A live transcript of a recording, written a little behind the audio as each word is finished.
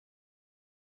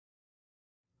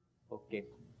Okay.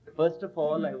 First of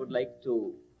all, I would like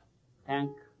to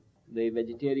thank the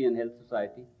Vegetarian Health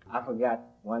Society. I forgot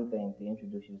one thing to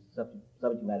introduce you to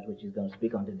subject matter which he's going to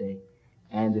speak on today.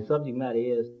 And the subject matter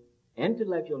is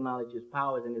intellectual knowledge, its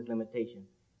powers and its limitations.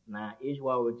 Now,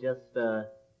 Ishwar was just,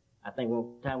 I think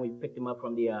one time we picked him up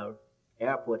from the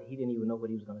airport, he didn't even know what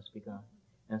he was going to speak on.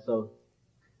 And so,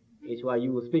 Ishwar,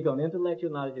 you will speak on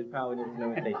intellectual knowledge, its power and its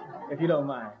limitations, if you don't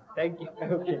mind. Thank you.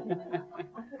 Okay.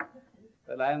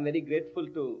 Well, I am very grateful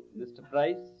to Mr.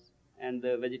 Price and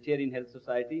the Vegetarian Health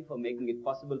Society for making it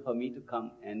possible for me to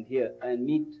come and hear and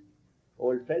meet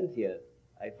old friends here.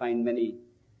 I find many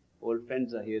old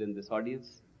friends are here in this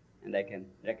audience, and I can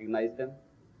recognize them.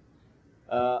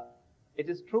 It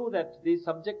is true that these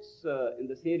subjects in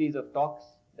the series of talks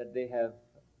that they have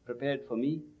prepared for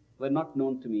me were not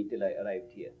known to me till I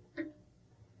arrived here.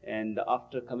 And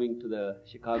after coming to the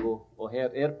Chicago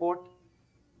O'Hare Airport,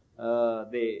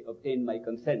 they obtained my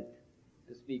consent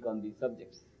to speak on these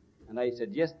subjects. And I said,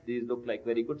 yes, these look like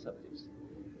very good subjects.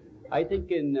 I think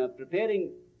in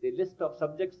preparing the list of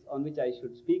subjects on which I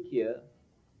should speak here,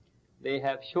 they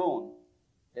have shown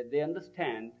that they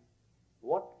understand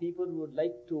what people would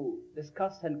like to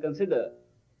discuss and consider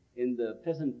in the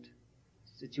present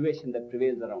situation that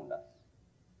prevails around us.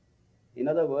 In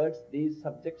other words, these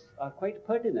subjects are quite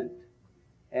pertinent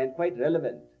and quite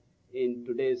relevant in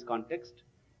today's context,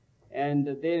 and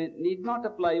they need not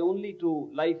apply only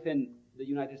to life in the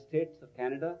United States or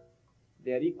Canada.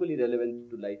 They are equally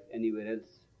relevant to life anywhere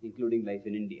else, including life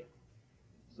in India.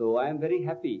 So I am very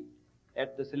happy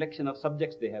at the selection of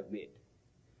subjects they have made.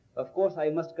 Of course, I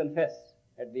must confess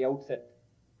at the outset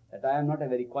that I am not a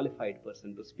very qualified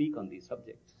person to speak on these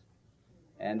subjects,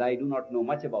 and I do not know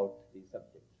much about these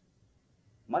subjects.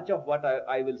 Much of what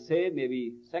I will say may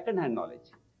be second-hand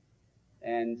knowledge,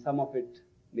 and some of it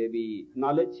may be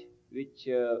knowledge which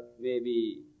may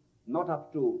be not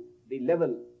up to the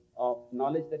level of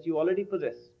knowledge that you already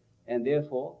possess, and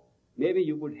therefore maybe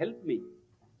you could help me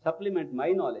supplement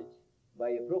my knowledge by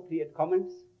appropriate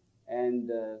comments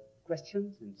and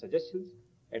questions and suggestions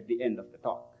at the end of the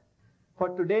talk. For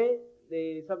today,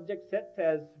 the subject set,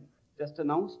 as just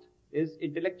announced, is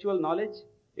intellectual knowledge,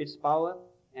 its power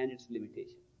and its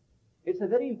limitation. It's a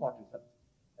very important subject.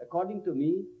 According to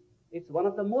me, it's one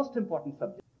of the most important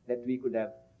subjects that we could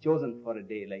have chosen for a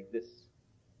day like this.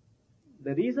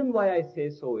 The reason why I say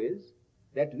so is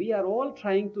that we are all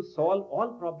trying to solve all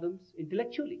problems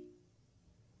intellectually.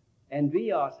 And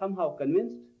we are somehow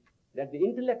convinced that the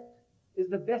intellect is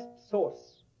the best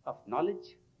source of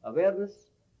knowledge, awareness,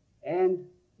 and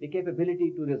the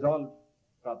capability to resolve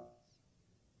problems.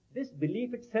 This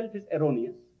belief itself is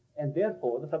erroneous, and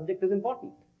therefore the subject is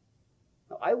important.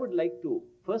 Now, I would like to,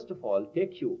 first of all,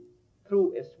 take you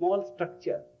through a small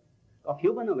structure of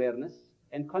human awareness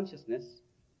and consciousness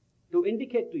to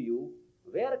indicate to you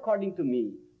where, according to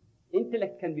me,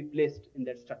 intellect can be placed in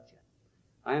that structure.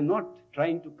 I am not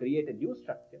trying to create a new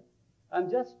structure. I'm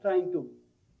just trying to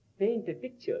paint a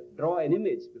picture, draw an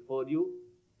image before you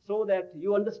so that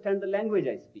you understand the language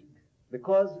I speak.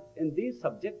 Because in these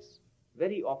subjects,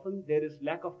 very often there is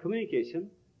lack of communication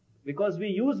because we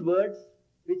use words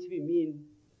which we mean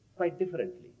quite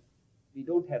differently. We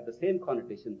don't have the same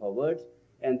connotation for words,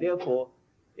 and therefore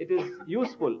it is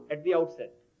useful at the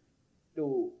outset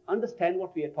to understand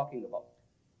what we are talking about.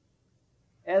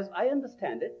 As I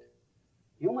understand it,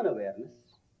 human awareness,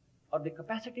 or the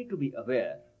capacity to be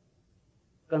aware,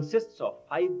 consists of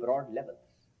 5 broad levels.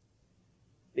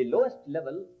 The lowest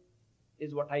level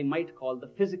is what I might call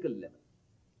the physical level,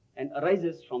 and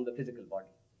arises from the physical body.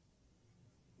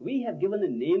 We have given a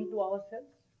name to ourselves,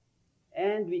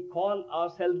 and we call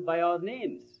ourselves by our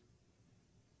names.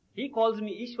 He calls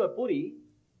me Ishwar Puri.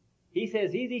 He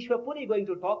says, is Ishwar Puri going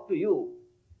to talk to you?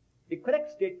 The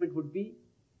correct statement would be,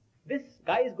 this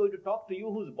guy is going to talk to you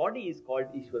whose body is called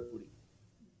Ishwar Puri.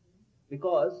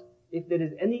 Because if there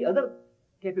is any other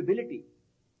capability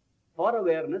for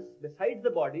awareness besides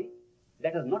the body,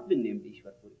 that has not been named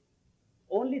Ishwar Puri.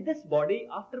 Only this body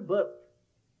after birth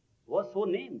was so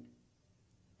named.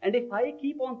 And if I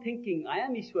keep on thinking I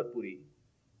am Ishwar Puri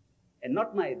and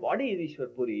not my body is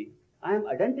Ishwar Puri, I am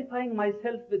identifying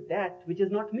myself with that which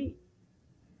is not me.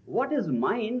 What is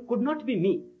mine could not be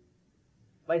me,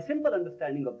 by simple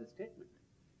understanding of this statement.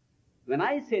 When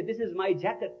I say this is my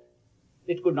jacket,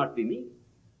 it could not be me.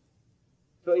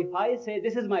 So if I say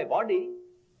this is my body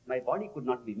could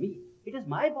not be me. It is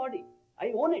my body.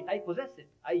 I own it, I possess it,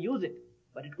 I use it,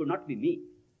 but it could not be me.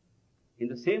 In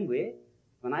the same way,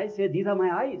 when I say these are my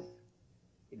eyes,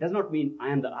 it does not mean I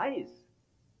am the eyes.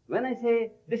 When I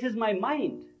say this is my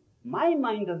mind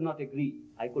does not agree.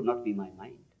 I could not be my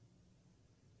mind.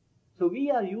 So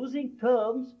we are using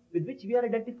terms with which we are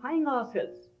identifying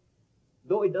ourselves,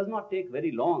 though it does not take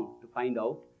very long to find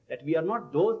out that we are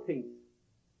not those things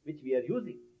which we are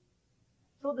using.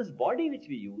 So this body which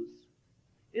we use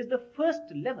is the first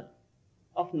level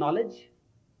of knowledge,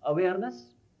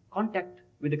 awareness, contact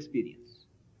with experience.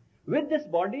 With this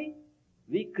body,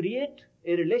 we create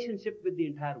a relationship with the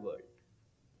entire world.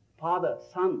 Father,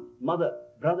 son, mother,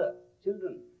 brother,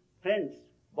 children, friends,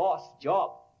 boss,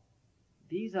 job.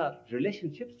 These are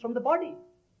relationships from the body.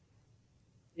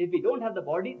 If we don't have the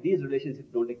body, these relationships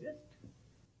don't exist.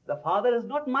 The father is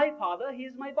not my father, he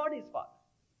is my body's father.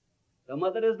 The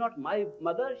mother is not my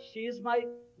mother, she is my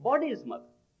body's mother.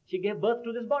 She gave birth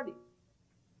to this body.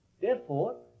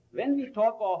 Therefore, when we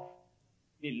talk of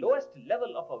the lowest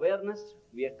level of awareness,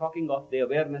 we are talking of the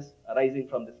awareness arising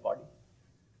from this body.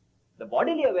 The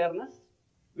bodily awareness,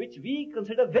 which we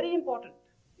consider very important,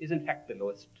 is in fact the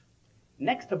lowest.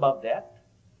 Next above that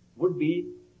would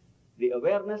be the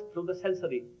awareness through the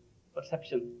sensory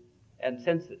perception and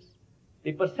senses.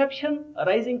 The perception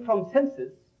arising from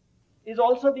senses is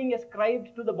also being ascribed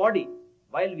to the body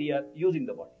while we are using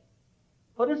the body.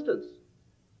 For instance,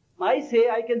 I say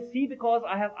I can see because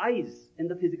I have eyes in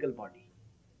the physical body.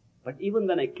 But even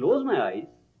when I close my eyes,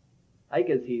 I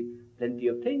can see plenty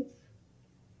of things.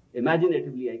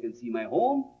 Imaginatively, I can see my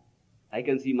home, I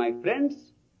can see my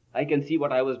friends, I can see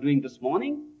what I was doing this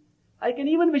morning. I can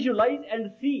even visualize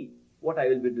and see what I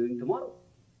will be doing tomorrow.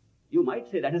 You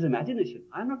might say that is imagination.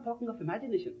 I am not talking of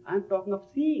imagination. I am talking of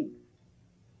seeing.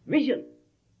 Vision.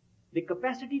 The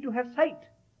capacity to have sight.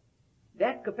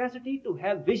 That capacity to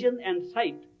have vision and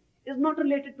sight is not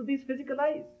related to these physical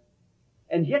eyes.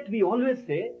 And yet we always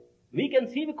say, we can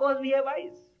see because we have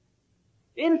eyes.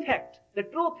 In fact, the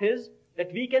truth is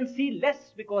that we can see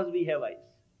less because we have eyes.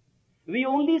 We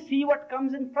only see what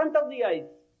comes in front of the eyes.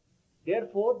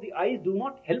 Therefore, the eyes do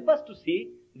not help us to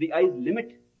see. The eyes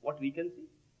limit what we can see.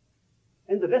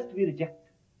 And the rest we reject.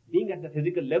 Being at the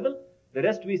physical level, the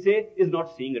rest we say is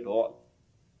not seeing at all.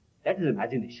 That is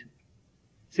imagination.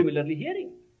 Similarly,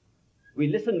 hearing. We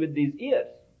listen with these ears,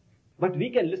 but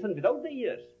we can listen without the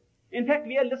ears. In fact,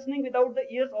 we are listening without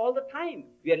the ears all the time.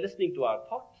 We are listening to our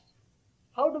thoughts.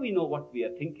 How do we know what we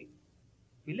are thinking?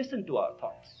 We listen to our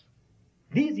thoughts.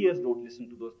 These ears don't listen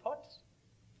to those thoughts.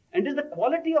 And is the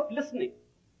quality of listening,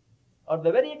 or the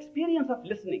very experience of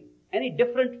listening, any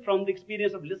different from the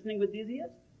experience of listening with these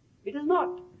ears? It is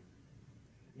not.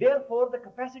 Therefore, the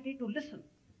capacity to listen,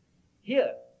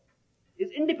 hear, is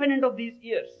independent of these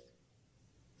ears.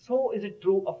 So is it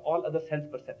true of all other sense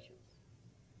perceptions.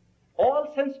 All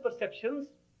sense perceptions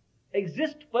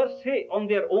exist per se on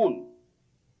their own,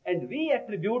 and we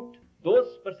attribute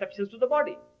those perceptions to the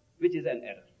body, which is an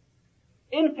error.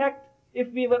 In fact, if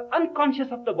we were unconscious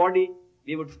of the body,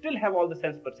 we would still have all the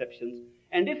sense perceptions,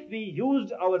 and if we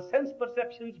used our sense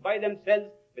perceptions by themselves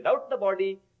without the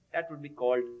body, that would be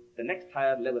called the next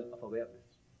higher level of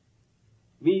awareness.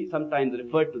 We sometimes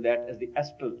refer to that as the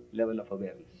astral level of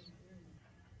awareness.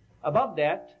 Above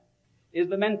that is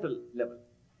the mental level,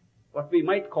 what we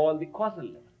might call the causal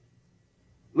level.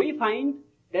 We find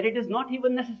that it is not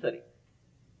even necessary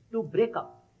to break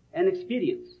up an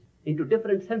experience into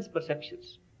different sense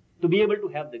perceptions to be able to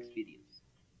have the experience.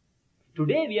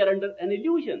 Today we are under an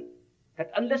illusion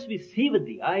that unless we see with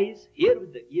the eyes, hear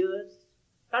with the ears,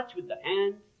 touch with the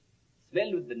hands,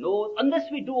 smell with the nose, unless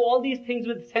we do all these things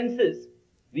with senses,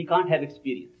 we can't have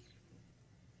experience.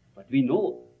 But we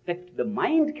know that the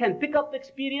mind can pick up the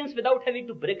experience without having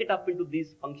to break it up into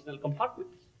these functional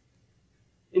compartments.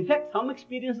 In fact, some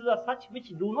experiences are such which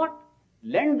do not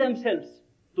lend themselves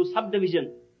to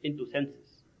subdivision into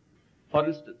senses. For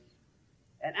instance,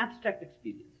 an abstract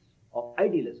experience of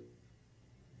idealism.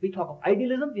 We talk of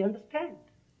idealism, we understand.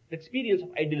 The experience of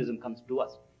idealism comes to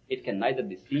us. It can neither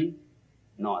be seen,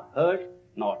 nor heard,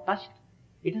 nor touched.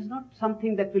 It is not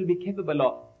something that will be capable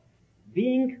of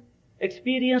being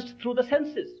experienced through the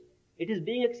senses. It is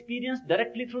being experienced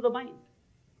directly through the mind.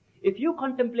 If you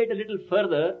contemplate a little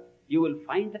further, you will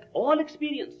find that all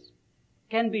experience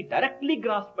can be directly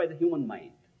grasped by the human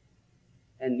mind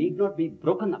and need not be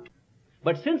broken up.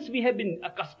 But since we have been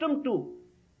accustomed to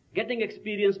getting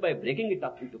experience by breaking it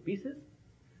up into pieces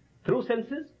through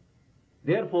senses,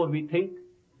 therefore we think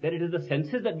that it is the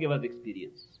senses that give us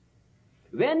experience.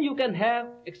 When you can have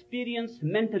experience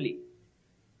mentally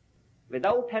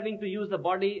without having to use the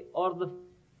body or the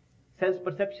sense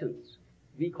perceptions,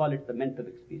 we call it the mental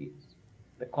experience,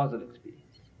 the causal experience.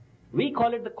 We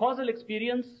call it the causal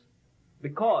experience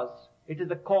because it is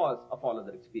the cause of all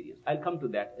other experience. I'll come to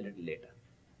that a little later.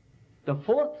 The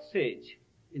fourth stage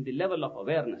in the level of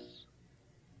awareness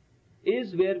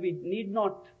is where we need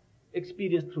not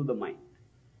experienced through the mind.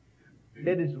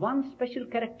 There is one special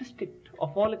characteristic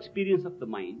of all experience of the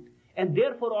mind, and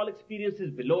therefore all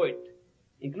experiences below it,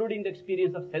 including the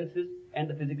experience of senses and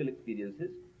the physical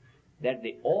experiences, that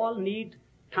they all need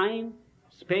time,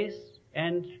 space,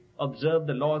 and observe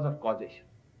the laws of causation.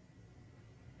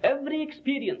 Every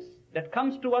experience that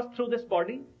comes to us through this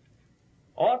body,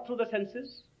 or through the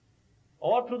senses,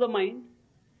 or through the mind,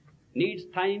 needs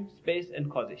time, space, and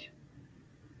causation.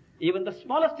 Even the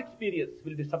smallest experience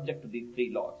will be subject to these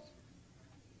three laws.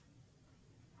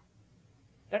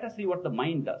 Let us see what the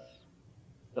mind does.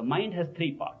 The mind has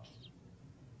three parts.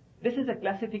 This is a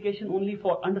classification only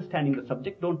for understanding the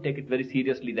subject. Don't take it very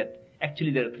seriously that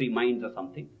actually there are three minds or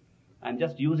something. I'm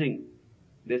just using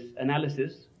this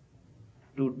analysis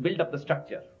to build up the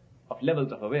structure of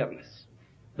levels of awareness.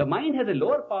 The mind has a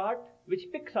lower part which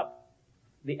picks up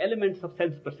the elements of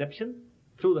sense perception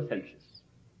through the senses.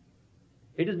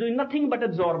 It is doing nothing but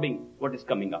absorbing what is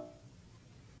coming up.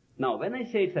 Now, when I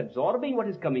say it's absorbing what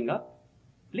is coming up,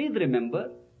 please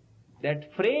remember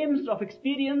that frames of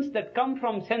experience that come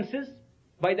from senses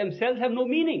by themselves have no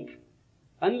meaning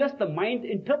unless the mind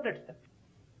interprets them.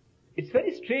 It's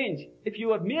very strange if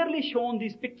you are merely shown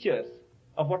these pictures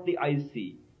of what the eyes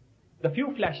see, the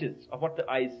few flashes of what the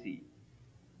eyes see,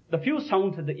 the few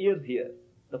sounds that the ears hear,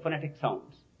 the phonetic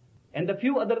sounds, and the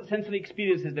few other sensory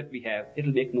experiences that we have,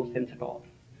 it'll make no sense at all.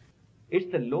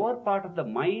 It's the lower part of the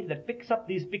mind that picks up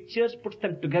these pictures, puts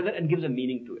them together, and gives a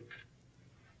meaning to it.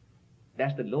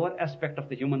 That's the lower aspect of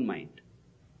the human mind.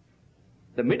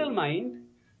 The middle mind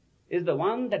is the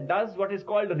one that does what is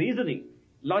called reasoning,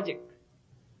 logic,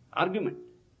 argument,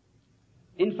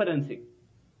 inferencing.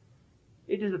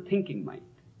 It is a thinking mind.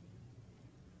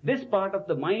 This part of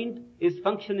the mind is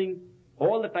functioning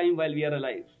all the time while we are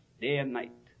alive, day and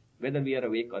night, whether we are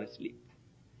awake or asleep.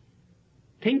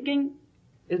 Thinking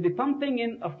is the pumping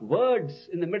in of words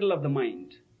in the middle of the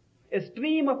mind. A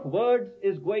stream of words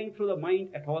is going through the mind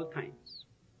at all times.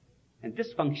 And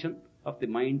this function of the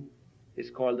mind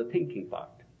is called the thinking part.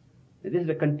 And this is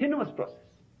a continuous process.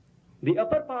 The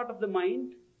upper part of the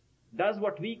mind does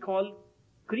what we call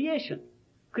creation,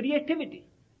 creativity.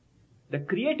 The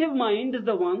creative mind is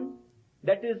the one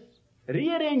that is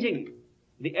rearranging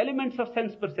the elements of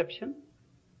sense perception,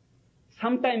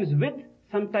 sometimes with,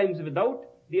 sometimes without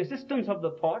the assistance of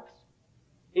the thoughts,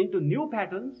 into new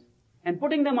patterns and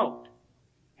putting them out.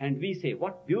 And we say,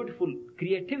 what beautiful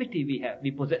creativity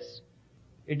we possess.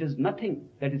 It is nothing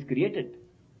that is created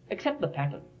except the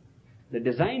pattern. The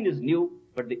design is new,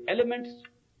 but the elements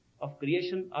of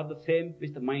creation are the same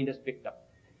which the mind has picked up.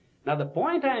 Now the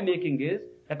point I am making is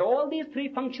that all these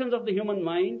three functions of the human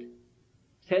mind,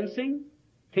 sensing,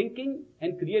 thinking,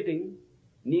 and creating,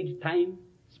 need time,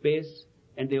 space,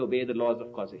 and they obey the laws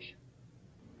of causation.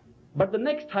 But the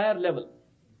next higher level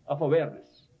of awareness,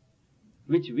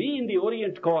 which we in the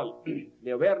Orient call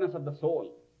the awareness of the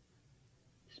soul,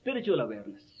 spiritual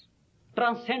awareness,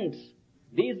 transcends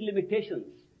these limitations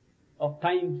of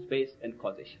time, space, and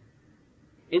causation.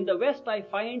 In the West, I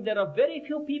find there are very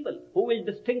few people who will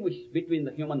distinguish between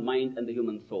the human mind and the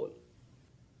human soul.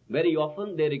 Very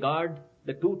often they regard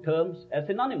the two terms as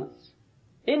synonymous.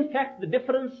 In fact, the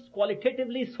difference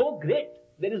qualitatively is so great,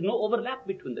 there is no overlap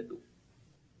between the two.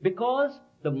 Because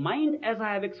the mind, as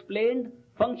I have explained,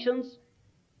 functions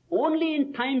only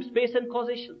in time, space, and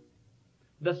causation.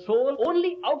 The soul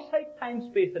only outside time,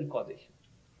 space, and causation.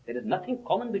 There is nothing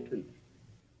common between them.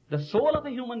 The soul of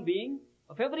a human being,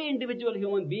 of every individual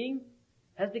human being,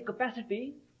 has the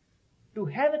capacity to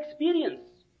have experience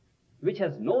which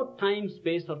has no time,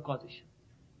 space, or causation.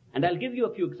 And I'll give you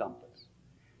a few examples.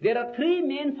 There are three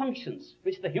main functions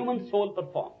which the human soul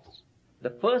performs.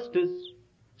 The first is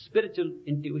spiritual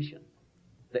intuition.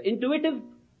 The intuitive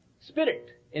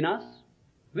spirit in us,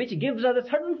 which gives us a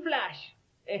sudden flash,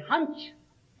 a hunch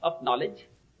of knowledge,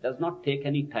 does not take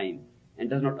any time and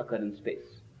does not occur in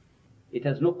space. It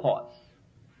has no cause.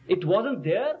 It wasn't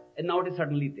there and now it is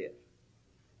suddenly there.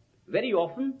 Very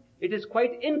often it is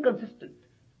quite inconsistent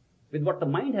with what the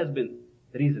mind has been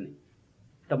reasoning.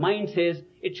 The mind says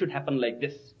it should happen like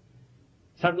this.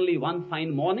 Suddenly one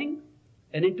fine morning,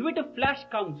 an intuitive flash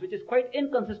comes which is quite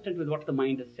inconsistent with what the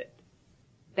mind has said.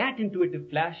 That intuitive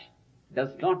flash does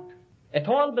not at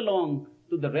all belong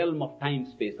to the realm of time,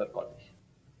 space, or causation.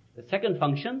 The second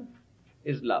function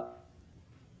is love.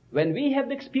 When we have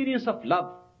the experience of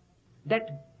love,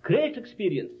 that great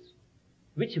experience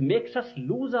which makes us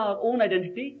lose our own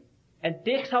identity and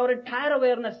takes our entire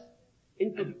awareness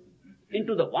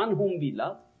into the one whom we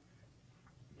love,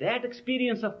 that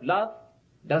experience of love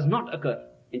does not occur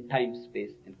in time,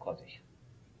 space, and causation.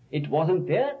 It wasn't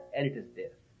there and it is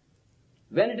there.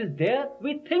 When it is there,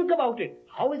 we think about it.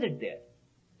 How is it there?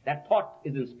 That thought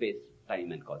is in space,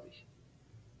 time and causation.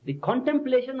 The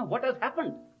contemplation of what has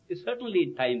happened is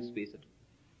certainly time, space and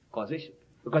causation.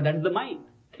 Because that is the mind,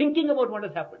 thinking about what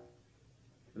has happened.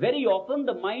 Very often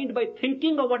the mind, by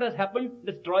thinking of what has happened,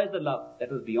 destroys the love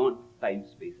that was beyond time,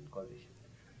 space and causation.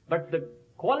 But the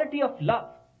quality of love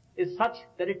is such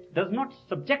that it does not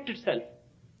subject itself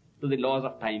to the laws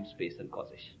of time, space and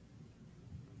causation.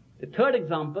 The third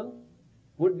example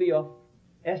would be of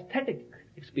aesthetic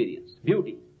experience,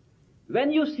 beauty.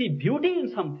 When you see beauty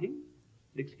in something,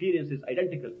 the experience is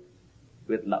identical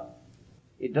with love.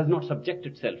 It does not subject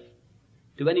itself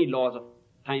to any laws of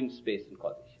time, space and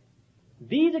causation.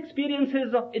 These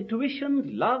experiences of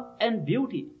intuition, love and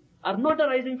beauty are not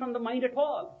arising from the mind at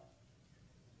all.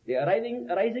 They are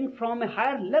arising from a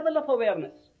higher level of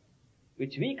awareness,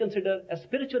 which we consider as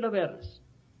spiritual awareness,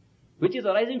 which is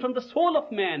arising from the soul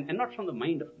of man and not from the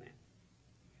mind of man,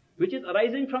 which is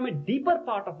arising from a deeper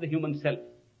part of the human self.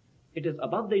 It is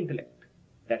above the intellect,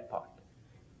 that part.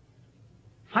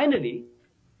 Finally,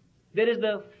 there is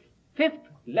the fifth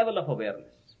level of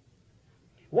awareness.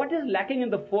 What is lacking in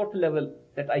the fourth level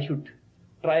that I should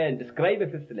try and describe a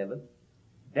fifth level?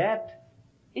 That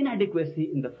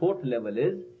inadequacy in the fourth level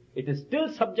is, it is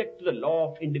still subject to the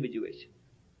law of individuation.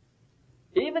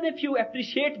 Even if you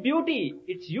appreciate beauty,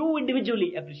 it's you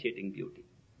individually appreciating beauty.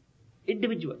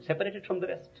 Individual, separated from the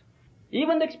rest.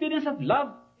 Even the experience of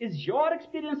love is your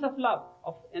experience of love,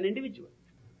 of an individual.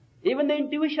 Even the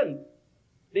intuition,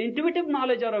 the intuitive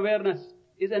knowledge or awareness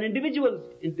is an individual's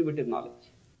intuitive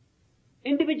knowledge.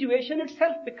 Individuation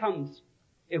itself becomes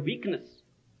a weakness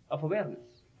of awareness,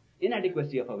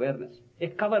 inadequacy of awareness, a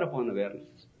cover upon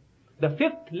awareness. The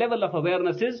fifth level of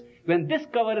awareness is when this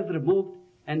cover is removed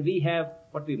and we have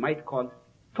what we might call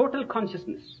total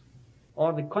consciousness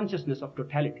or the consciousness of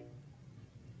totality.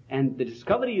 And the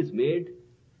discovery is made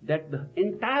that the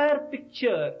entire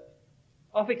picture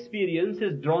of experience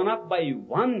is drawn up by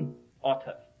one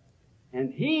author.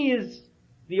 And he is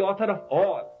the author of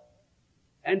all.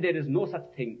 And there is no such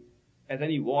thing as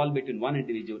any wall between one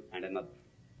individual and another.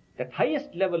 That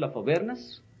highest level of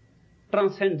awareness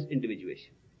transcends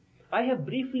individuation. I have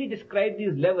briefly described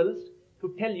these levels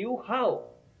to tell you how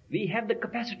we have the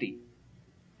capacity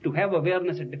to have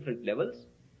awareness at different levels.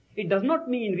 It does not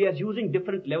mean we are using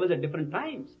different levels at different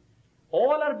times.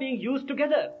 All are being used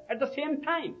together at the same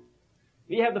time.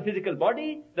 We have the physical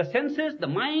body, the senses, the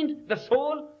mind, the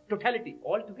soul, totality,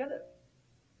 all together.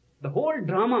 The whole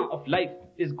drama of life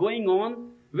is going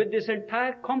on with this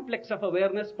entire complex of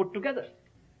awareness put together.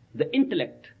 The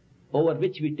intellect, over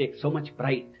which we take so much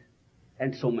pride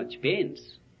and so much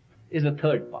pains, is the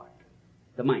third part,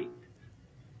 the mind.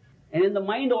 And in the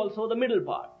mind also the middle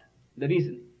part, the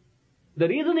reasoning. The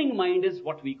reasoning mind is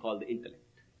what we call the intellect.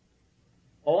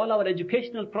 All our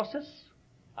educational process,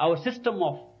 our system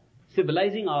of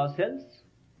civilizing ourselves,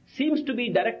 seems to be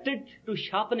directed to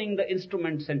sharpening the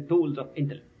instruments and tools of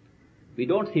intellect. We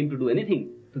don't seem to do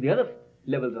anything to the other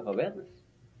levels of awareness.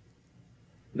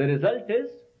 The result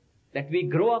is that we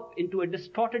grow up into a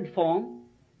distorted form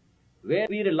where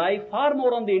we rely far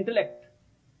more on the intellect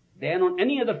than on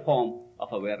any other form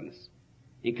of awareness,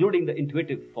 including the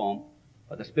intuitive form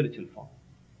or the spiritual form.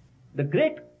 The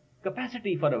great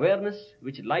capacity for awareness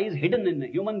which lies hidden in the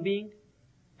human being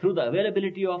through the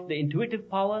availability of the intuitive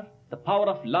power, the power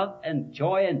of love and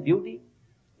joy and beauty,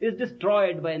 is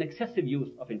destroyed by an excessive use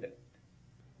of intellect.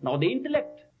 Now the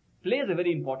intellect plays a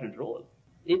very important role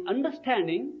in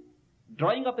understanding,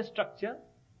 drawing up a structure,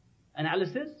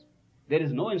 analysis. There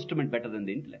is no instrument better than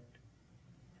the intellect.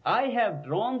 I have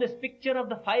drawn this picture of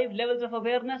the 5 levels of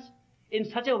awareness in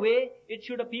such a way it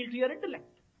should appeal to your intellect.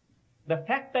 The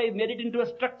fact I made it into a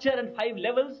structure and 5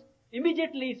 levels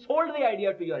immediately sold the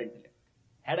idea to your intellect.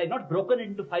 Had I not broken it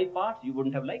into 5 parts, you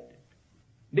wouldn't have liked it.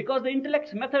 Because the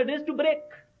intellect's method is to break.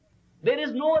 There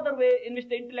is no other way in which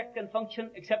the intellect can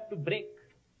function except to break.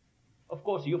 Of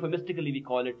course, euphemistically we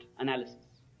call it analysis.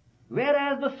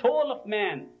 Whereas the soul of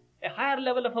man, a higher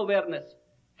level of awareness,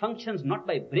 functions not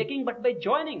by breaking but by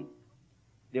joining.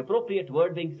 The appropriate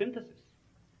word being synthesis.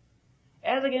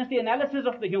 As against the analysis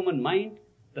of the human mind,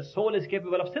 the soul is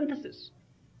capable of synthesis.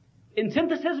 In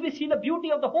synthesis, we see the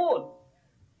beauty of the whole.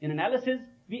 In analysis,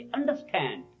 we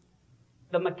understand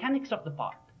the mechanics of the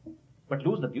part, but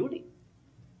lose the beauty.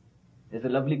 There's a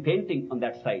lovely painting on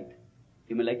that side.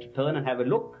 You may like to turn and have a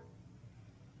look.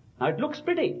 Now it looks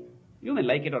pretty. You may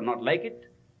like it or not like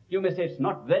it. You may say it's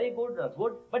not very good or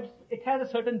good, but it has a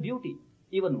certain beauty.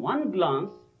 Even one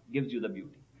glance gives you the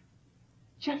beauty.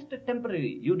 Just a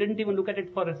temporary. You didn't even look at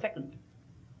it for a second.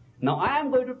 Now I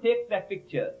am going to take that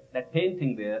picture, that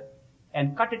painting there,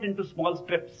 and cut it into small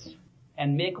strips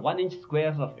and make 1-inch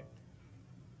squares of it.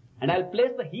 And I'll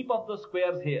place the heap of those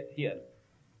squares here,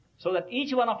 so that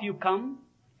each one of you come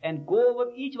and go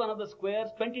over each one of the squares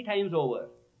 20 times over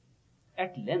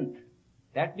at length.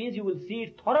 That means you will see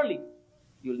it thoroughly.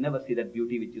 You'll never see that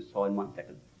beauty which you saw in 1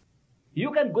 second.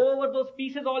 You can go over those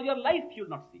pieces all your life, you'll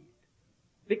not see it.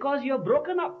 Because you have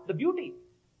broken up the beauty.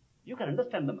 You can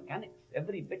understand the mechanics.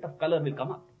 Every bit of color will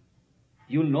come up.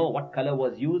 You'll know what color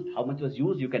was used, how much was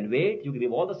used. You can weigh it. You can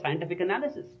give all the scientific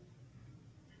analysis.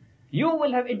 You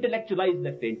will have intellectualized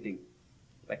that painting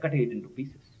by cutting it into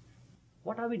pieces.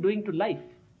 What are we doing to life?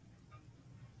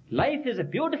 Life is a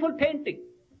beautiful painting,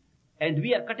 and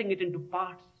we are cutting it into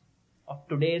parts of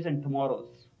today's and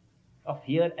tomorrow's, of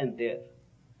here and there,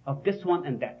 of this one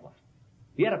and that one.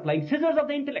 We are applying scissors of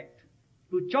the intellect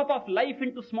to chop off life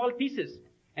into small pieces,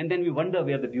 and then we wonder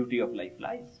where the beauty of life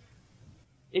lies.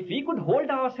 If we could hold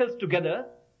ourselves together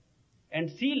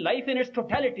and see life in its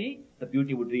totality, the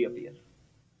beauty would reappear.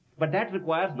 But that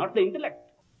requires not the intellect,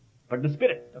 but the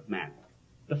spirit of man,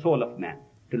 the soul of man,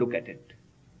 to look at it.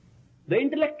 The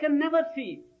intellect can never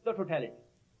see the totality.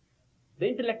 The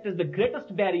intellect is the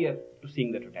greatest barrier to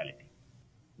seeing the totality.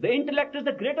 The intellect is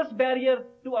the greatest barrier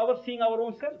to our seeing our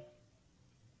own self.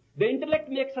 The intellect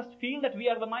makes us feel that we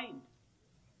are the mind.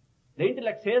 The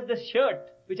intellect says, this shirt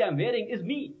which I am wearing is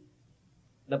me.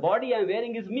 The body I am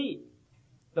wearing is me.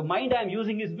 The mind I am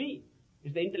using is me.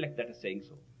 It's the intellect that is saying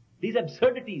so. These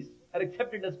absurdities are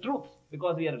accepted as truths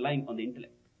because we are relying on the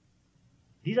intellect.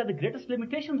 These are the greatest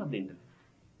limitations of the intellect.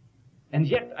 And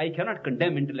yet I cannot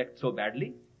condemn intellect so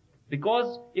badly,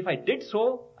 because if I did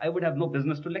so, I would have no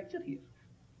business to lecture here.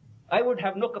 I would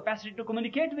have no capacity to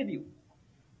communicate with you.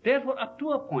 Therefore, up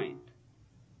to a point,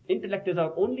 intellect is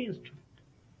our only instrument.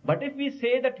 But if we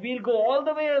say that we'll go all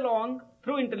the way along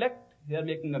through intellect, we are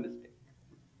making a mistake.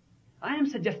 I am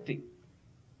suggesting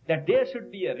that there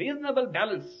should be a reasonable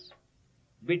balance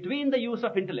between the use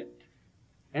of intellect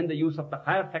and the use of the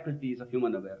higher faculties of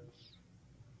human awareness.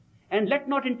 And let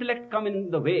not intellect come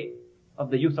in the way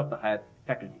of the use of the higher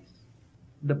faculties.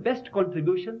 The best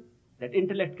contribution that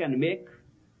intellect can make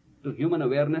to human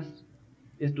awareness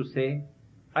is to say,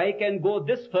 I can go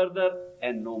this further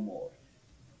and no more.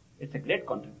 It's a great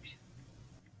contribution.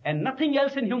 And nothing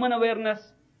else in human awareness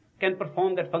can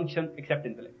perform that function except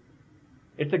intellect.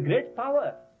 It's a great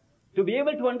power to be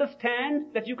able to understand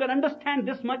that you can understand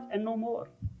this much and no more.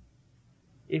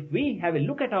 If we have a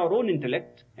look at our own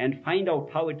intellect and find out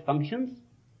how it functions,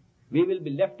 we will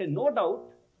be left in no doubt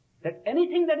that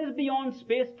anything that is beyond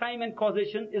space, time and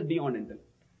causation is beyond intellect.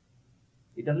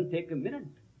 It doesn't take a minute.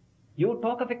 You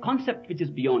talk of a concept which is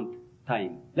beyond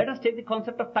time. Let us take the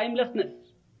concept of timelessness.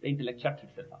 The intellect shuts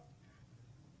itself up.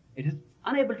 It is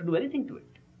unable to do anything to it.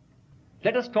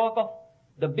 Let us talk of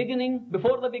the beginning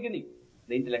before the beginning.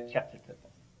 The intellect shuts itself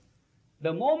up.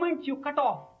 The moment you cut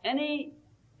off any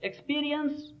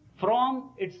experience from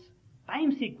its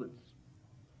time sequence,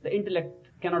 the intellect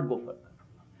cannot go further.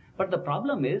 But the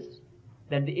problem is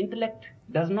that the intellect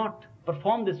does not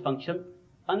perform this function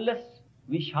unless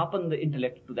we sharpen the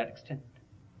intellect to that extent.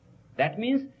 That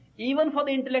means even for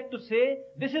the intellect to say,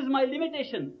 this is my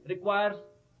limitation, requires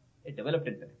a developed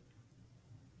intellect.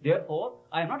 Therefore,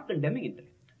 I am not condemning intellect.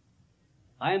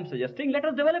 I am suggesting let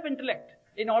us develop intellect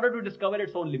in order to discover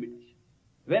its own limitation.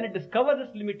 When it discovers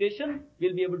its limitation,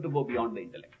 we'll be able to go beyond the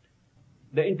intellect.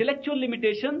 The intellectual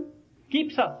limitation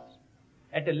keeps us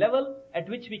at a level at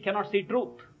which we cannot see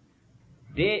truth.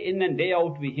 Day in and day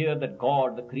out we hear that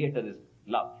God, the Creator, is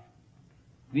love.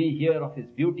 We hear of His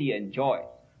beauty and joy.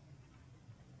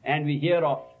 And we hear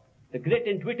of the great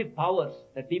intuitive powers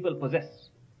that people possess.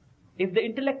 If the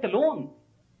intellect alone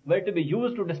were to be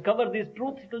used to discover these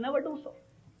truths, it will never do so.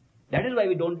 That is why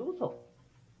we don't do so.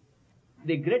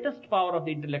 The greatest power of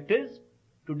the intellect is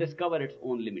to discover its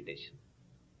own limitation.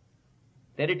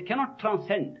 That it cannot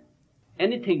transcend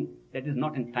anything that is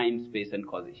not in time, space and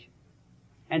causation.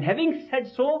 And having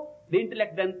said so, the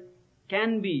intellect then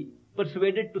can be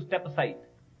persuaded to step aside,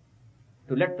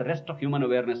 to let the rest of human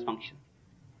awareness function.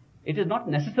 It is not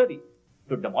necessary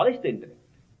to demolish the intellect.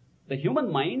 The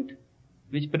human mind,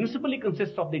 which principally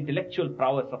consists of the intellectual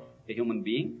prowess of a human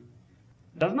being,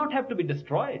 does not have to be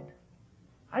destroyed.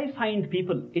 I find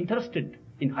people interested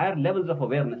in higher levels of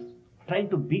awareness, trying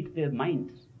to beat their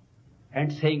minds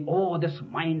and saying, oh, this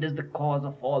mind is the cause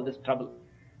of all this trouble.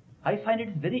 I find it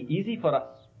is very easy for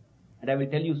us, and I will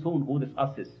tell you soon who this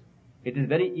us is. It is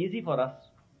very easy for us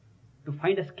to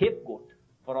find a scapegoat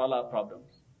for all our problems.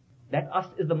 That us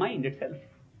is the mind itself.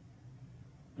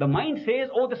 The mind says,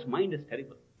 oh, this mind is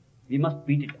terrible. We must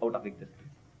beat it out of existence.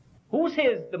 Who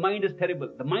says the mind is terrible?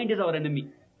 The mind is our enemy.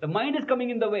 The mind is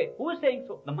coming in the way. Who is saying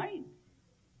so? The mind.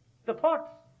 The thoughts.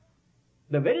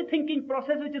 The very thinking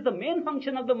process, which is the main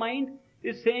function of the mind,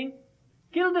 is saying,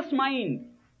 kill this mind.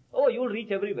 Oh, you'll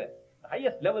reach everywhere. The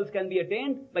highest levels can be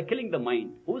attained by killing the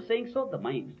mind. Who is saying so? The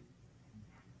mind.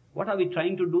 What are we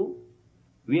trying to do?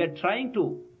 We are trying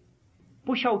to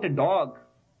push out a dog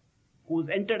who's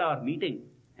entered our meeting,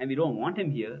 and we don't want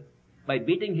him here, by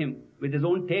beating him with his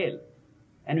own tail.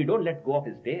 And we don't let go of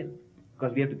his tail,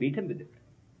 because we have to beat him with it.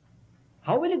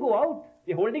 How will he go out?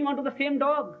 We're holding on to the same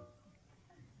dog.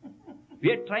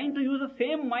 We are trying to use the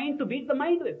same mind to beat the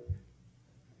mind with.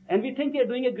 And we think we are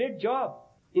doing a great job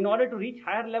in order to reach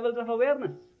higher levels of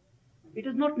awareness. It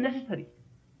is not necessary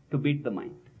to beat the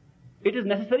mind. It is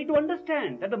necessary to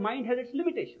understand that the mind has its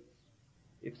limitations.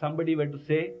 If somebody were to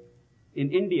say,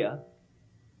 in India,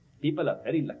 people are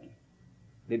very lucky.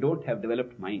 They don't have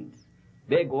developed minds.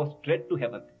 They go straight to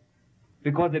heaven.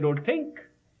 Because they don't think.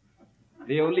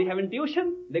 They only have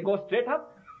intuition. They go straight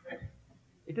up.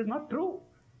 It is not true.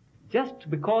 Just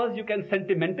because you can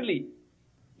sentimentally,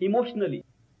 emotionally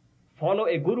follow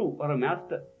a guru or a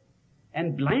master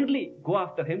and blindly go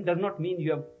after him does not mean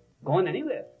you have gone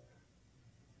anywhere.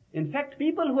 In fact,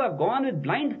 people who have gone with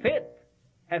blind faith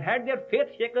have had their faith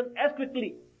shaken as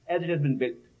quickly as it has been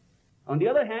built. On the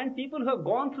other hand, people who have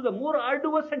gone through the more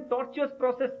arduous and tortuous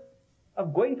process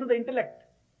of going through the intellect,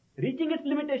 reaching its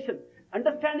limitation,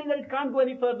 understanding that it can't go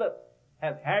any further,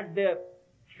 have had their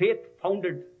faith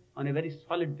founded on a very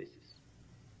solid basis.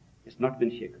 It's not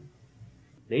been shaken.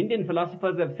 The Indian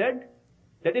philosophers have said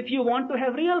that if you want to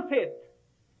have real faith,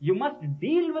 you must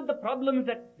deal with the problems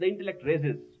that the intellect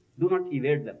raises. Do not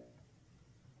evade them.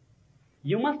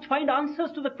 You must find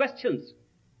answers to the questions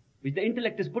which the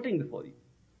intellect is putting before you.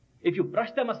 If you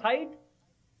brush them aside,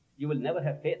 you will never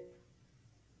have faith.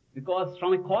 Because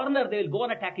from a corner they will go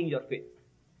on attacking your faith.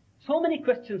 So many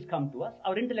questions come to us,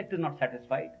 our intellect is not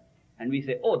satisfied, and we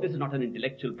say, oh, this is not an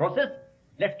intellectual process,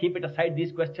 let's keep it aside,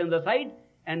 these questions aside,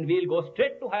 and we'll go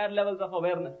straight to higher levels of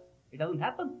awareness. It doesn't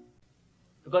happen.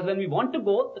 Because when we want to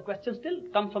go, the question still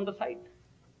comes from the side.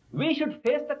 We should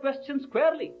face the question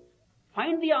squarely,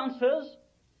 find the answers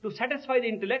to satisfy the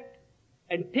intellect,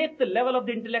 and take the level of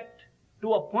the intellect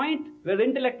to a point where the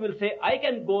intellect will say, I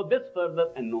can go this further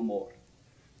and no more.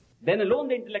 Then alone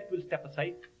the intellect will step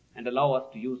aside and allow us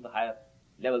to use the higher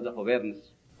levels of awareness,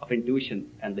 of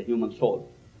intuition and the human soul.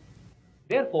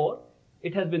 Therefore,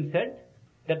 it has been said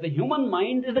that the human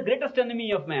mind is the greatest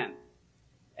enemy of man.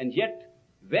 And yet,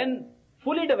 when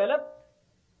fully developed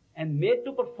and made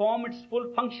to perform its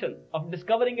full function of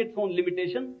discovering its own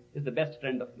limitation, is the best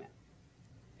friend of man.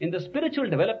 In the spiritual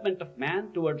development of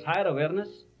man towards higher awareness,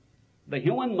 the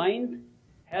human mind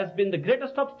has been the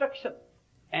greatest obstruction.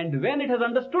 And when it has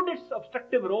understood its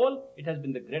obstructive role, it has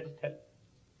been the greatest help.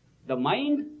 The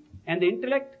mind and the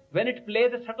intellect, when it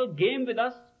plays a subtle game with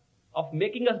us of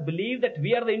making us believe that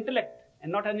we are the intellect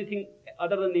and not anything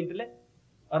other than the intellect,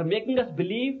 or making us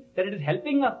believe that it is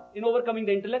helping us in overcoming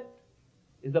the intellect,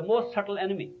 is the most subtle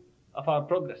enemy of our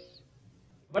progress.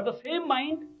 But the same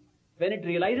mind, when it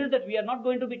realizes that we are not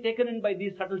going to be taken in by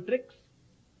these subtle tricks,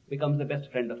 becomes the best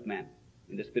friend of man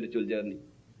in the spiritual journey.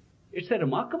 It's a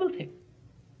remarkable thing.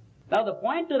 Now the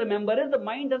point to remember is the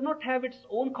mind does not have its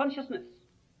own consciousness.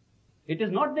 It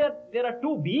is not there are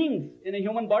two beings in a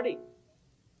human body.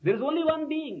 There is only one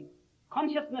being.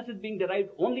 Consciousness is being derived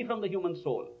only from the human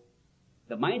soul.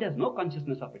 The mind has no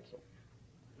consciousness of its own.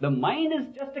 The mind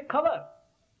is just a cover.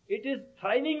 It is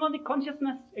thriving on the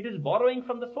consciousness. It is borrowing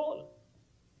from the soul.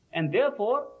 And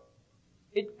therefore,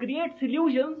 it creates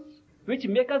illusions which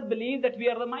make us believe that we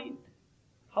are the mind.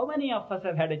 How many of us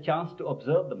have had a chance to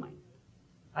observe the mind?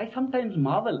 I sometimes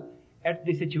marvel at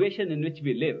the situation in which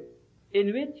we live,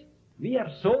 in which we are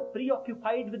so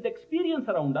preoccupied with the experience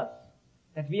around us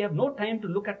that we have no time to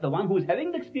look at the one who is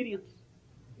having the experience.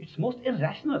 It's most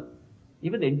irrational.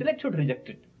 Even the intellect should reject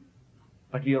it.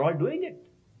 But we are all doing it.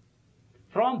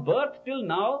 From birth till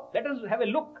now, let us have a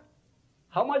look.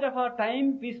 How much of our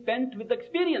time we spent with the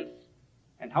experience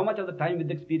and how much of the time with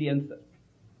the experiencer?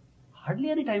 Hardly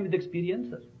any time with the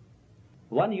experiencer.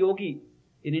 One yogi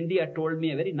in India told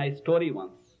me a very nice story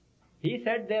once. He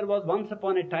said there was once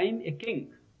upon a time a king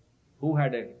who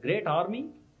had a great army,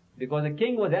 because a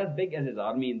king was as big as his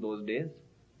army in those days.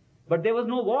 But there was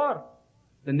no war.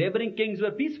 The neighboring kings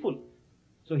were peaceful.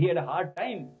 So he had a hard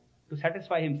time to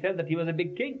satisfy himself that he was a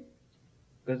big king,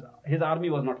 because his army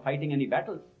was not fighting any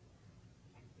battles.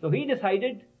 So he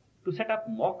decided to set up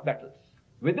mock battles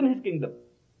within his kingdom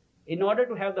in order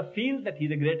to have the feel that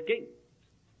he's a great king.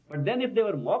 But then if there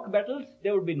were mock battles,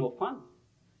 there would be no fun.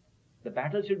 The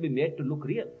battles should be made to look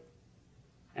real.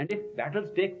 And if battles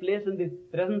take place in the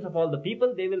presence of all the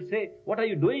people, they will say, "What are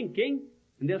you doing, king?"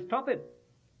 And they'll stop it.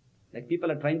 Like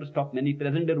people are trying to stop many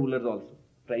present-day rulers also,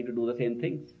 trying to do the same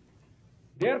things.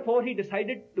 Therefore, he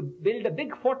decided to build a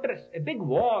big fortress, a big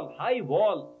wall, high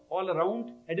wall all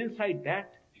around, and inside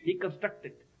that he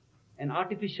constructed an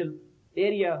artificial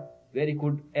area where he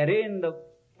could arraign the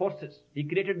forces. He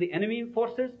created the enemy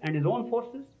forces and his own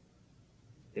forces.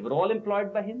 They were all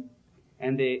employed by him,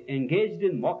 and they engaged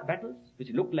in mock battles, which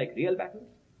looked like real battles.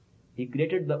 He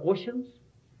created the oceans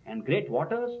and great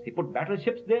waters. He put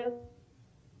battleships there.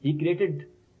 He created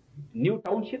new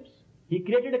townships. He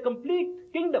created a complete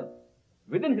kingdom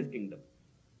within his kingdom.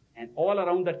 And all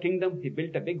around that kingdom, he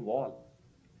built a big wall.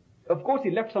 Of course, he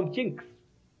left some chinks,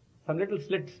 some little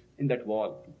slits in that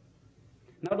wall.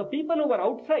 Now, the people who were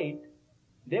outside,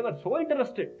 they were so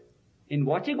interested in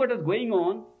watching what was going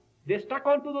on, they stuck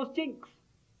onto those chinks.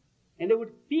 And they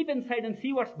would peep inside and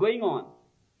see what's going on.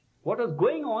 What was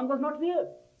going on was not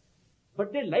real.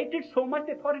 But they liked it so much,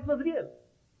 they thought it was real.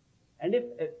 And if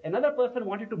another person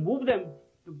wanted to move them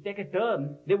to take a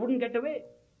turn, they wouldn't get away.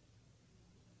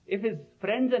 If his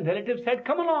friends and relatives said,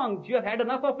 "Come along, you have had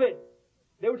enough of it,"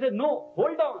 they would say, "No,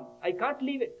 hold on, I can't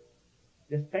leave it."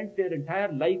 They spent their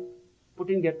entire life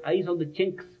putting their eyes on the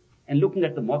chinks and looking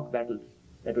at the mock battles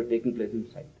that were taking place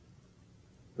inside.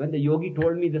 When the yogi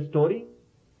told me the story,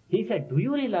 he said, "Do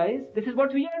you realize this is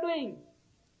what we are doing?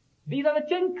 These are the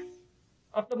chinks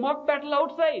of the mock battle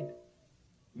outside.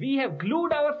 We have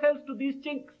glued ourselves to these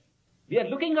chinks. We are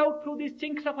looking out through these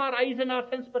chinks of our eyes and our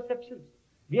sense perceptions.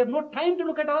 We have no time to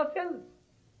look at ourselves.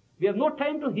 We have no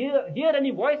time to hear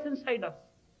any voice inside us.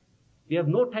 We have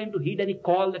no time to heed any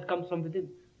call that comes from within.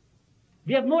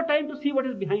 We have no time to see what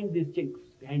is behind these chinks,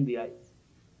 behind the eyes."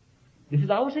 This is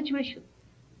our situation.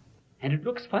 And it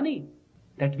looks funny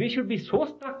that we should be so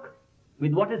stuck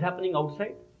with what is happening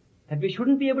outside that we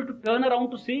shouldn't be able to turn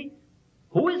around to see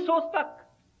who is so stuck.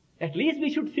 At least we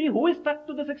should see who is stuck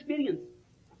to this experience.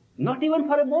 Not even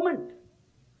for a moment.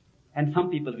 And some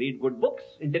people read good books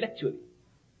intellectually.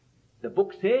 The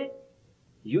books say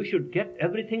you should get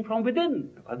everything from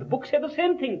within, because the books say the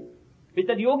same thing which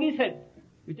the yogi said,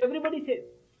 which everybody says.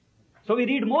 So we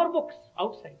read more books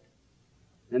outside.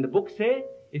 And the books say,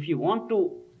 if you want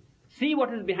to see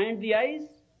what is behind the eyes,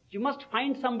 you must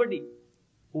find somebody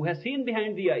who has seen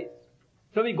behind the eyes.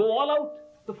 So we go all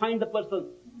out to find the person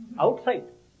outside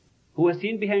who has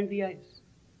seen behind the eyes.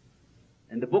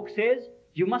 And the book says,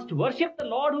 you must worship the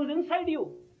Lord who is inside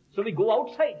you. So we go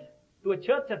outside to a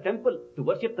church or temple to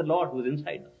worship the Lord who is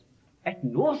inside us. At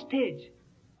no stage,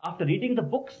 after reading the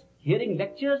books, hearing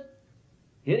lectures,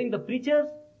 hearing the preachers,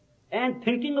 and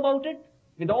thinking about it,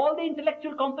 with all the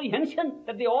intellectual comprehension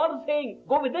that they all are saying,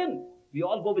 go within, we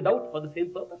all go without for the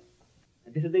same purpose.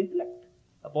 And this is the intellect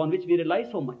upon which we rely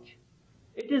so much.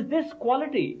 It is this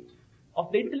quality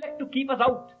of the intellect to keep us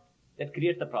out that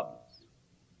creates the problems.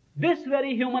 This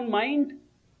very human mind,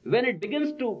 when it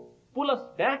begins to pull us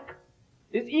back,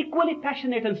 is equally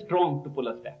passionate and strong to pull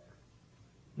us back.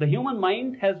 The human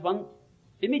mind has one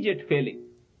immediate failing.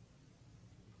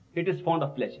 It is fond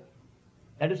of pleasure.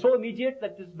 That is so immediate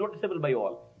that it is noticeable by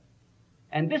all.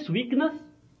 And this weakness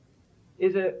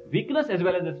is a weakness as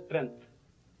well as a strength.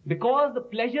 Because the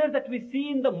pleasures that we see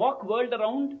in the mock world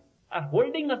around are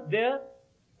holding us there,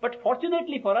 but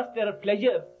fortunately for us, there are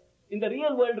pleasures in the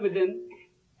real world within,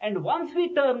 and once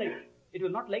we turn it, it will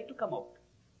not like to come out.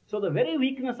 So the very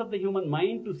weakness of the human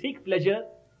mind to seek pleasure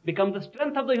becomes the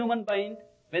strength of the human mind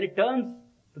when it turns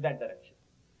to that direction.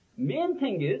 Main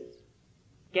thing is,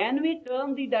 can we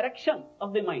turn the direction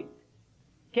of the mind?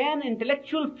 Can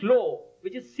intellectual flow,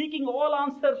 which is seeking all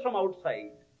answers from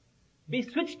outside, be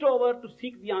switched over to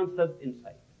seek the answers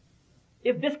inside?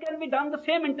 If this can be done, the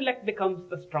same intellect becomes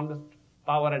the strongest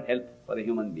power and help for a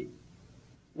human being.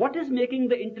 What is making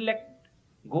the intellect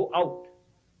go out?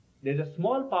 There is a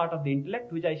small part of the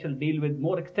intellect which I shall deal with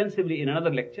more extensively in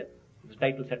another lecture, the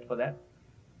title set for that,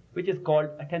 which is called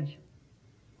attention.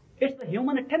 It's the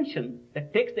human attention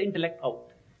that takes the intellect out.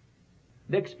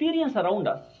 The experience around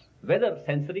us, whether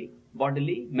sensory,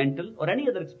 bodily, mental, or any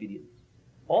other experience,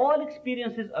 all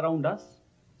experiences around us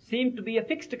seem to be a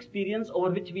fixed experience over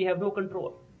which we have no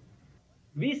control.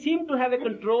 We seem to have a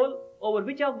control over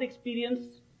which of the experience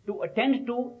to attend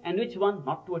to and which one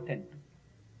not to attend to.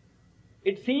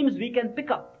 It seems we can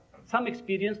pick up some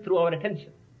experience through our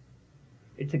attention.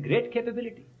 It's a great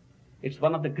capability. It's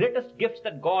one of the greatest gifts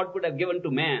that God could have given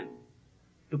to man,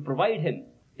 to provide him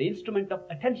the instrument of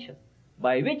attention,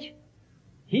 by which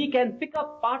he can pick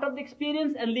up part of the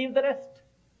experience and leave the rest.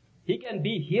 He can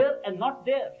be here and not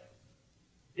there.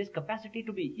 This capacity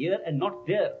to be here and not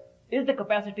there is the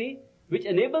capacity which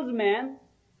enables man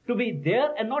to be there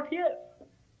and not here.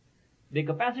 The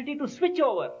capacity to switch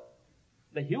over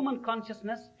the human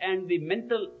consciousness and the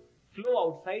mental flow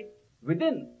outside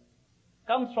within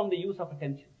comes from the use of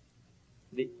attention.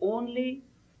 The only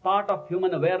part of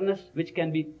human awareness which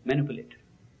can be manipulated,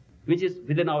 which is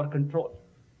within our control.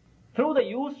 Through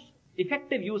the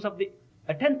effective use of the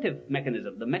attentive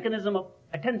mechanism, the mechanism of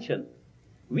attention,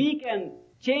 we can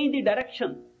change the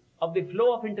direction of the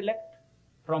flow of intellect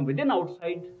from within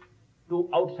outside to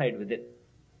outside within.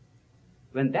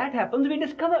 When that happens, we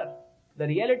discover the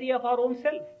reality of our own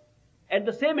self. And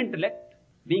the same intellect,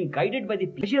 being guided by the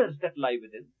pleasures that lie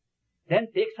within, then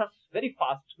takes us very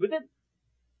fast within.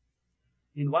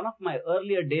 In one of my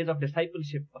earlier days of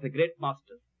discipleship of a great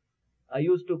master, I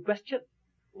used to question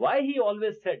why he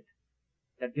always said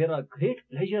that there are great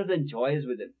pleasures and joys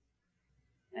within.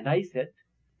 And I said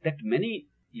that many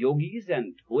yogis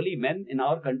and holy men in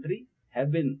our country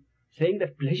have been saying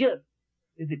that pleasure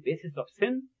is the basis of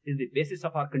sin, is the basis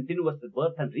of our continuous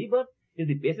birth and rebirth, is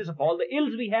the basis of all the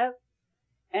ills we have.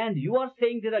 And you are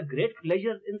saying there are great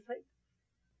pleasures inside.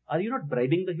 Are you not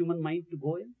bribing the human mind to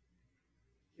go in?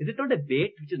 Is it not a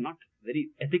bait which is not very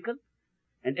ethical?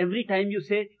 And every time you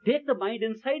say, take the mind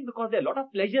inside because there are a lot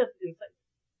of pleasures inside.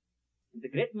 And the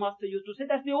great master used to say,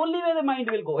 that's the only way the mind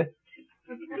will go in.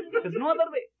 There's no other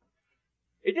way.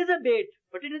 It is a bait,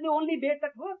 but it is the only bait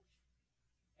that works.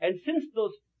 And since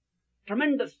those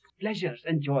tremendous pleasures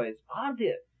and joys are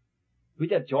there,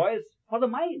 which are joys for the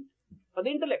mind, for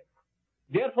the intellect,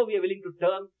 therefore we are willing to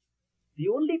turn. The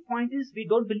only point is we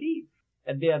don't believe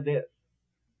that they are there.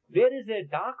 There is a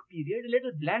dark period, a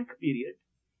little blank period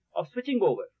of switching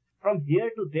over from here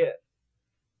to there.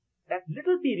 That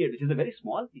little period, which is a very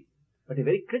small period, but a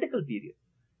very critical period,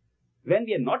 when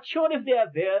we are not sure if they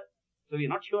are there, so we are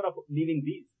not sure of leaving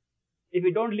these. If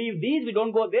we don't leave these, we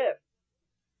don't go there.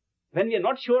 When we are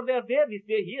not sure they are there, we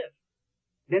stay here.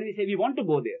 Then we say we want to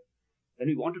go there. When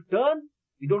we want to turn,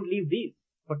 we don't leave these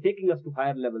for taking us to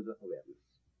higher levels of awareness.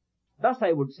 Thus,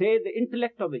 I would say the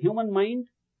intellect of the human mind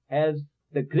has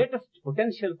the greatest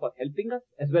potential for helping us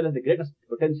as well as the greatest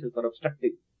potential for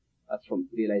obstructing us from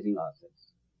realizing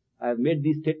ourselves. I have made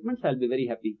these statements. I'll be very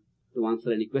happy to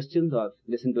answer any questions or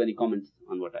listen to any comments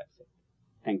on what I have said.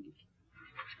 Thank you.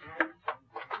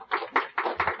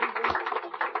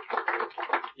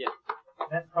 Yes.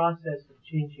 That process of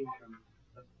changing from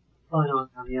the fun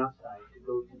on the outside to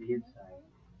go to the inside,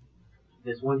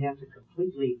 does one have to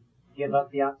completely give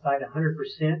up the outside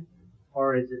 100%?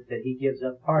 Or is it that he gives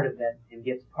up part of that and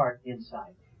gets part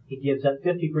inside? He gives up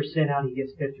 50% out, he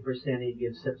gives 50%, he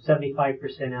gives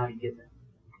 75% out, he gives it.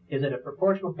 Is it a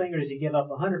proportional thing, or does he give up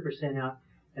 100% out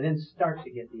and then start to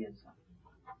get the inside?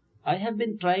 I have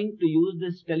been trying to use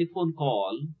this telephone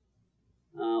call,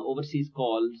 overseas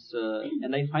calls,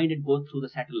 and I find it goes through the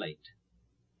satellite.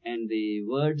 And the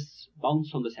words bounce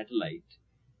from the satellite.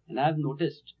 And I have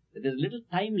noticed that there's a little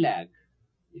time lag.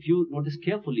 If you notice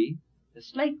carefully, a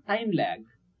slight time lag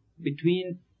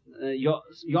between your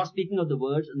speaking of the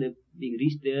words and they're being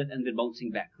reached there and they're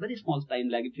bouncing back. Very small time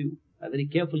lag. If you are very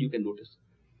careful, you can notice.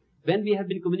 When we have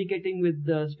been communicating with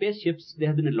spaceships, there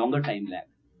has been a longer time lag.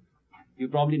 You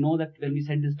probably know that when we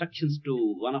send instructions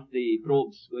to one of the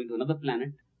probes going to another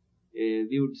planet,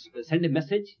 we would send a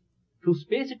message. Through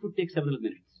space, it would take several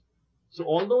minutes. So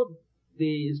although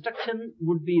the instruction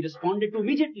would be responded to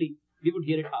immediately, we would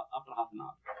hear it after half an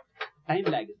hour.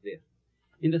 Time lag is there.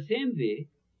 In the same way,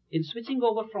 in switching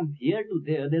over from here to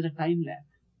there, there's a time lag.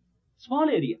 Small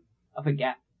area of a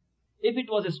gap. If it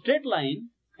was a straight line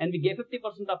and we gave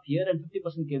 50% up here and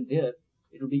 50% came there,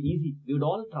 it would be easy. We would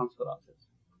all transfer ourselves.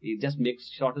 We just make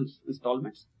short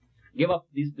installments. Give up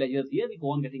these pleasures here, we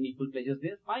go on getting equal pleasures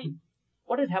there, fine.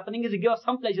 What is happening is we give up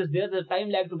some pleasures there, there's a time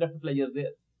lag to get the pleasures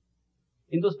there.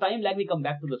 In those time lag, we come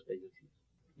back to those pleasures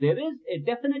here. There is a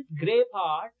definite grey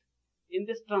part in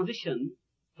this transition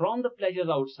from the pleasures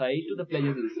outside to the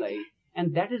pleasures inside,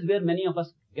 and that is where many of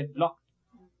us get blocked.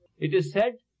 It is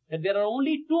said that there are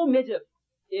only two major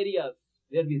areas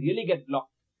where we really get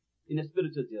blocked in a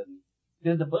spiritual journey.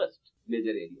 This is the first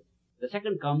major area. The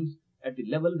second comes at the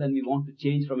level when we want to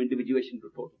change from individuation to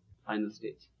total, final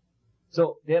stage.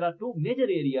 So there are two major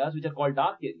areas which are called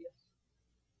dark areas.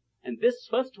 And this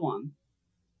first one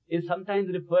is sometimes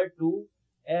referred to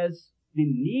as the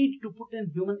need to put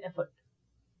in human effort.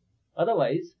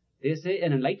 Otherwise, they say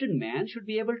an enlightened man should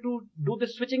be able to do the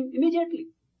switching immediately.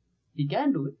 He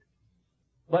can do it.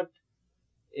 But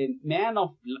a man of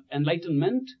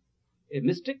enlightenment, a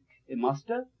mystic, a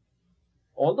master,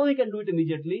 although he can do it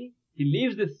immediately, he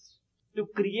leaves this to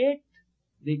create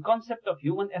the concept of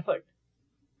human effort.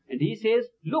 And he says,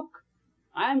 look,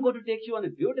 I am going to take you on a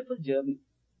beautiful journey.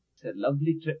 It's a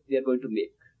lovely trip they are going to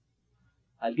make.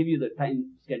 I'll give you the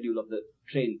time schedule of the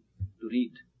train to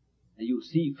read. And you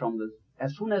see from the,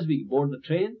 as soon as we board the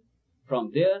train,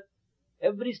 from there,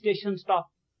 every station stop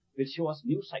will show us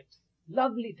new sights,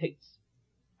 lovely things.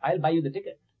 I'll buy you the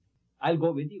ticket. I'll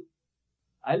go with you.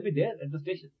 I'll be there at the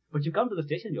station. But you come to the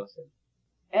station yourself.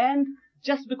 And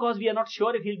just because we are not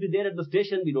sure if he'll be there at the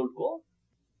station, we don't go.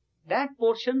 That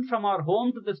portion from our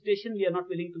home to the station, we are not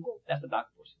willing to go. That's the dark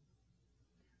portion.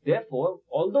 Therefore,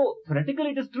 although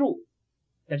theoretically it is true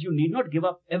that you need not give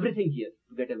up everything here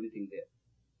to get everything there.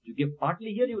 You give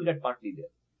partly here, you will get partly there.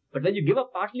 But when you give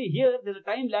up partly here, there's a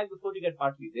time lag before you get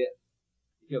partly there.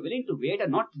 If you're willing to wait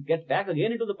and not get back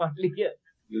again into the partly here,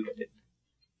 you'll get it.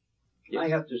 Yes. I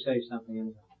have to say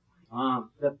something.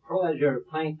 The pleasure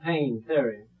pain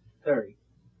theory,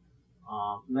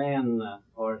 man,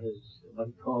 or his, what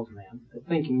he calls man, the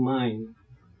thinking mind,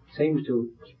 seems to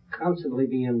constantly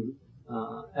be in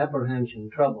apprehension,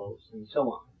 troubles, and so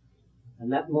on.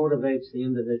 And that motivates the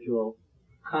individual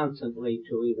constantly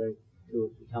to either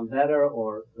to become better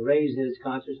or raise his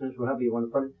consciousness, or however you want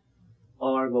to put it,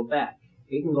 or go back.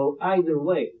 He can go either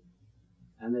way.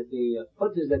 And if he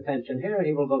puts his attention here,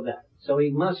 he will go there. So he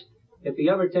must, if he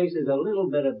ever tastes a little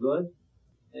bit of good,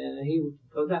 he will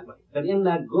go that way. But in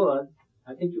that good,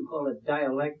 I think you call it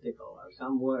dialectical or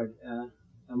some word,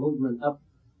 a movement up,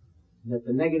 that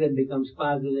the negative becomes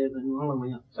positive and all the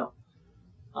way up. So,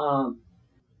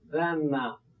 then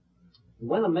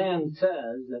when a man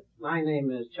says that my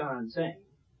name is Charan Singh,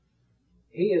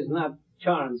 he is not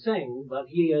Charan Singh, but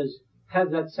he has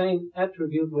that same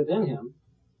attribute within him.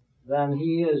 Then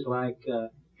he is like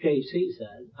J.C.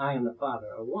 said, I and the Father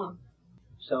are one.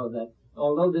 So that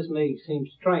although this may seem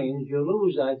strange, you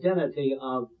lose identity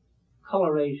of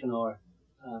coloration or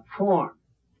form.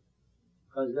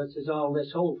 Because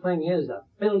this whole thing is a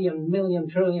billion, million,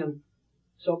 trillion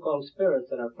so-called spirits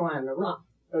that are flying around.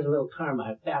 There's a little karma,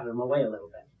 I patted them away a little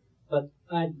bit. But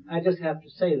I just have to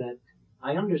say that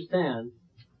I understand,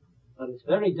 but it's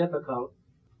very difficult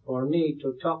for me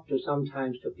to talk to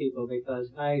sometimes to people because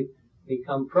I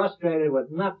become frustrated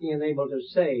with not being able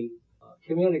to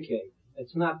communicate.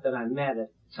 It's not that I'm mad at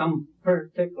some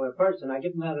particular person. I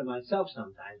get mad at myself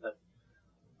sometimes, but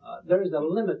there's a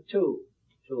limit too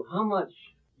to how much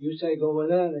you say go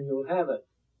within and you'll have it.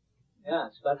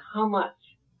 Yes, but how much?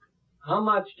 How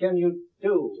much can you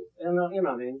do? You know what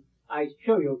I mean? I'm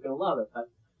sure you can love it, but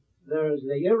there's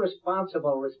the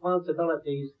irresponsible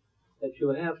responsibilities that you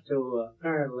have to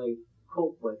apparently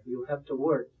cope with. You have to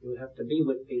work. You have to be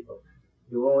with people.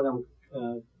 You owe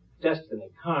them destiny,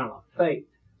 karma, fate,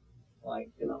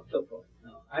 so forth.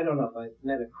 Now, I don't know if I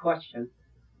made a question,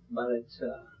 but it's...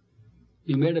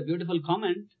 You made a beautiful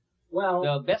comment. Well,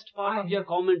 the best part of your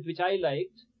comment, which I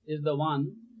liked, is the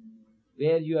one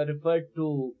where you are referred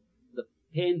to the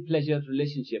pain-pleasure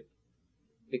relationship.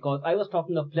 Because I was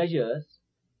talking of pleasures,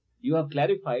 you have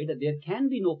clarified that there can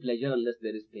be no pleasure unless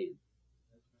there is pain.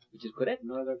 Which is correct.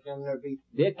 Neither can there be.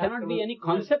 There cannot be any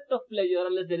concept of pleasure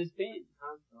unless there is pain.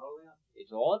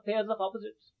 It's all pairs of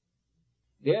opposites.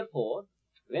 Therefore,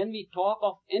 when we talk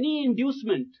of any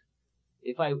inducement,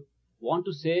 if I want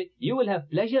to say you will have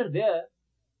pleasure there,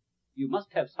 you must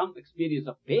have some experience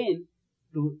of pain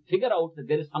to figure out that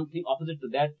there is something opposite to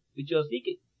that which you are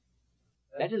seeking.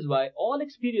 That is why all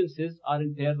experiences are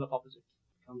in pairs of opposites,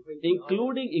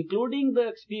 including the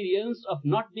experience of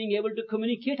not being able to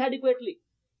communicate adequately.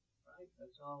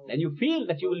 Then you feel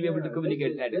that you will be able to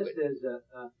communicate adequately. This is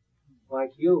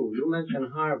like you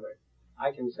mentioned Harvard.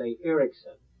 I can say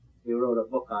Erickson. He wrote a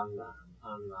book on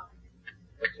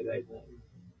what's the guy's name?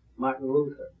 Martin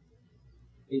Luther.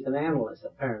 He's an analyst,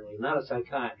 apparently, not a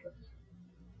psychiatrist.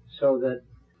 So that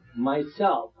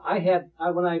myself,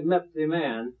 when I met the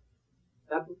man,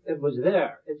 that it was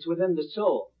there. It's within the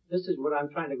soul. This is what I'm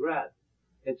trying to grasp.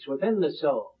 It's within the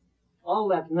soul. All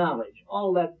that knowledge,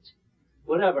 all that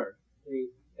whatever,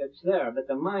 it's there. But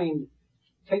the mind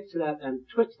takes that and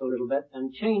twists a little bit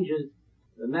and changes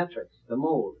the metrics, the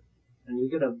mold, and you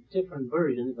get a different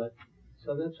version. But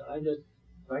so that's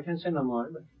I can't say no more.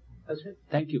 But that's it.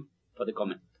 Thank you for the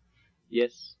comment.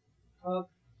 Yes. The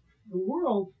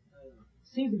world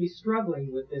seems to be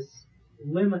struggling with this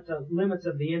limits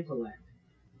of the intellect.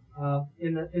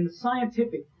 In the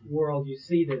scientific world, you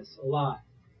see this a lot.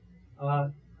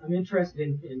 I'm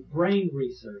interested in brain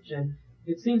research, and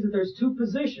it seems that there's two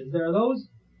positions. There are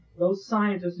those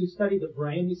scientists who study the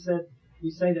brain. We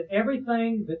say that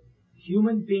everything that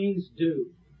human beings do,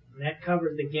 and that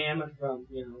covers the gamut from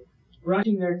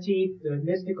brushing their teeth to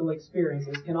mystical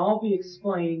experiences, can all be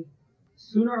explained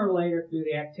sooner or later through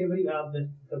the activity of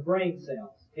the brain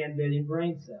cells, 10 billion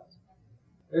brain cells.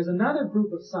 There's another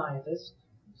group of scientists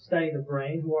who study the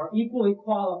brain who are equally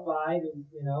qualified,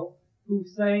 who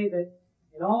say that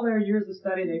in all their years of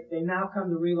study, they now come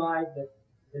to realize that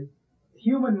the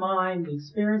human mind, the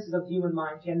experiences of the human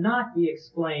mind cannot be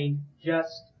explained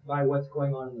just by what's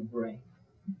going on in the brain.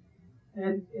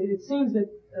 And it seems that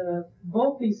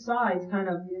both these sides kind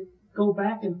of go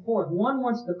back and forth. One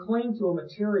wants to cling to a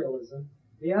materialism.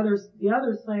 The other's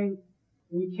saying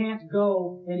we can't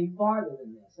go any farther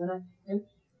than this. And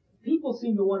people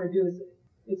seem to want to do this.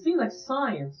 It seems like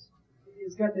science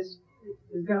has got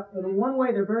in one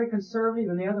way they're very conservative,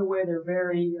 and the other way they're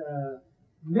very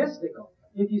mystical.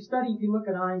 If you look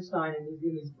at Einstein and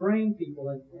these brain people,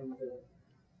 and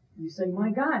you say,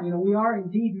 my God, we are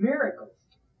indeed miracles.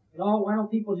 Why don't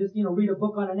people just, read a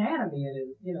book on anatomy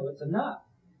and it's enough?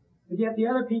 But yet the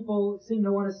other people seem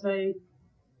to want to say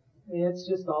it's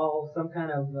just all some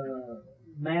kind of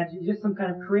magic, just some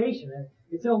kind of creation.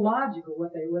 It's illogical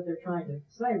what they're trying to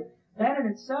say. That in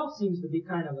itself seems to be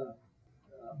kind of a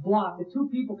block. The two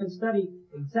people can study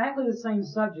exactly the same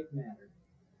subject matter,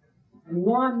 and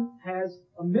one has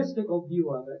a mystical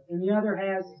view of it, and the other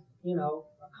has,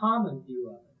 a common view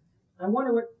of it. I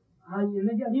wonder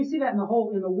do you see that in the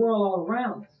world all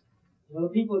around us? The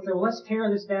people that say, well, let's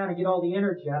tear this down and get all the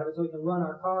energy out of it so we can run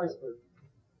our cars for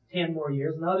 10 more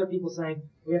years. And other people saying,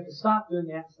 we have to stop doing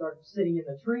that and start sitting in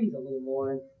the trees a little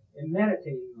more and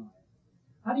meditating on it.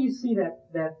 How do you see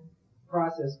that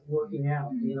process working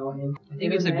out? I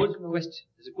think it's a good question.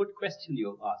 It's a good question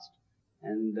you have asked.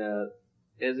 And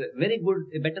there's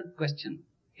a better question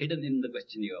hidden in the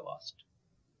question you have asked.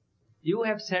 You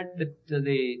have said that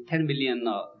the 10 billion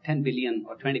or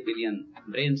 20 billion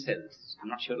brain cells, I'm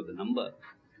not sure of the number,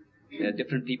 there are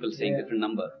different people saying different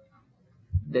number,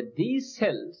 that these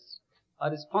cells are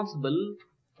responsible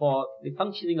for the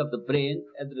functioning of the brain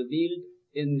as revealed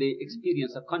in the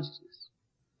experience of consciousness.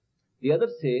 The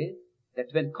others say that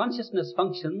when consciousness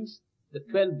functions, the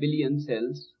 12 billion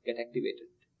cells get activated.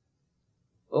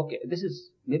 Okay, this is,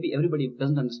 maybe everybody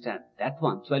doesn't understand that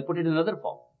one, so I'll put it in another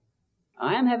form.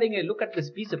 I am having a look at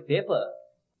this piece of paper.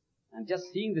 I'm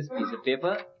just seeing this piece of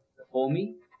paper before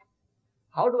me.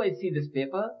 How do I see this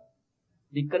paper?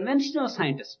 The conventional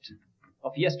scientist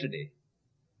of yesterday,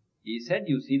 he said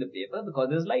you see the paper because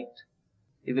there's light.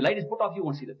 If the light is put off, you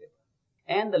won't see the paper.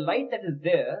 And the light that is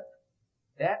there,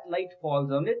 that light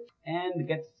falls on it and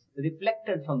gets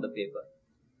reflected from the paper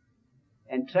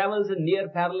and travels in near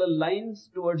parallel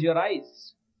lines towards your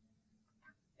eyes.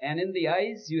 And in the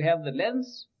eyes, you have the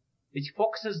lens which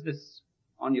focuses this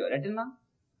on your retina.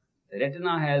 The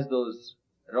retina has those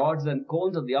rods and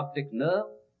cones of the optic nerve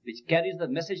which carries the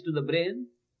message to the brain.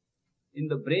 In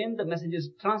the brain, the message is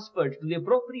transferred to the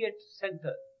appropriate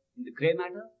center in the gray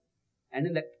matter, and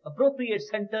in that appropriate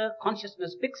center,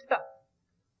 consciousness picks it up.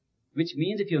 Which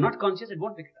means if you're not conscious, it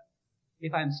won't pick it up.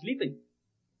 If I'm sleeping,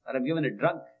 or I'm given a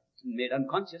drug and made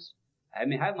unconscious, I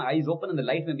may have my eyes open and the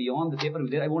light may be on, the paper is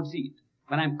there, I won't see it.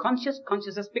 When I'm conscious,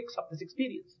 consciousness picks up this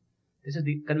experience. This is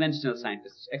the conventional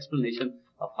scientist's explanation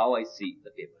of how I see the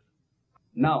paper.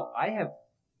 Now, I have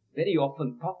very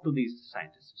often talked to these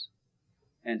scientists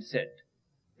and said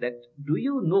that, do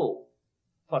you know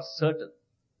for certain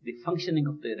the functioning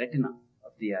of the retina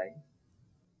of the eye?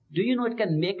 Do you know it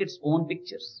can make its own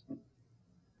pictures?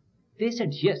 They said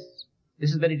yes.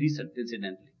 This is very recent,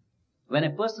 incidentally. When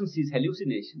a person sees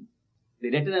hallucination,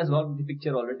 the retina has got the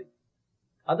picture already.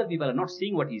 Other people are not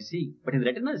seeing what he's seeing, but his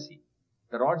retina is seeing.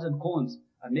 The rods and cones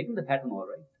are making the pattern all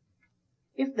right.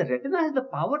 If the retina has the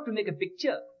power to make a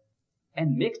picture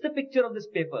and makes the picture of this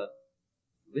paper,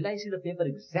 will I see the paper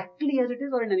exactly as it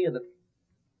is or in any other way?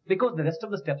 Because the rest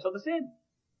of the steps are the same.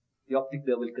 The optic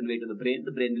nerve will convey to the brain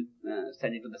will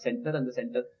send it to the center, and the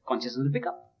center consciousness will pick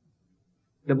up.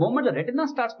 The moment the retina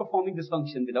starts performing this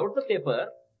function without the paper,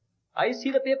 I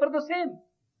see the paper the same.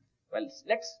 Well,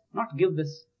 let's not give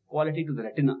this quality to the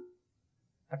retina,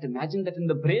 but imagine that in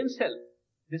the brain cell,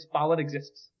 this power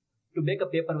exists to make a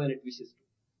paper when it wishes to,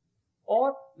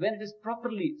 or when it is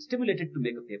properly stimulated to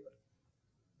make a paper.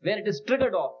 When it is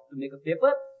triggered off to make a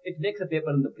paper, it makes a paper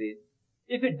in the brain.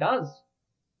 If it does,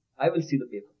 I will see the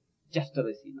paper, just as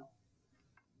I see now.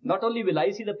 Not only will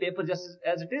I see the paper just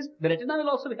as it is, the retina will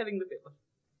also be having the paper.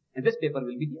 And this paper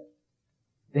will be here.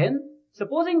 Then,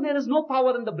 supposing there is no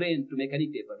power in the brain to make any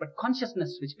paper, but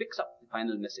consciousness which picks up the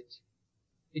final message,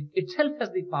 it itself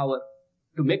has the power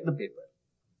to make the paper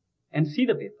and see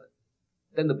the paper.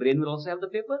 Then the brain will also have the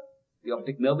paper, the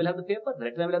optic nerve will have the paper, the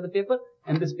retina will have the paper,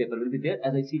 and this paper will be there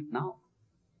as I see it now.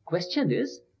 Question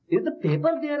is the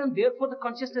paper there and therefore the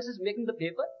consciousness is making the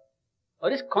paper?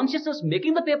 Or is consciousness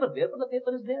making the paper, therefore the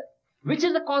paper is there? Which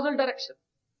is the causal direction?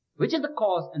 Which is the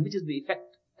cause and which is the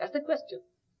effect? That's the question.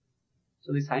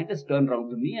 So the scientists turn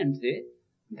around to me and say,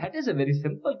 that is a very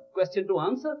simple question to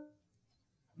answer.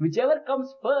 Whichever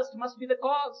comes first must be the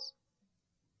cause.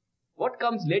 What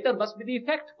comes later must be the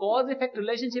effect. Cause-effect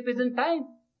relationship is in time.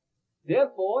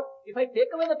 Therefore, if I take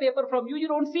away the paper from you, you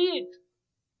don't see it.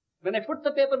 When I put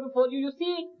the paper before you, you see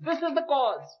it. This is the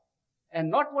cause, and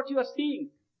not what you are seeing.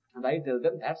 And I tell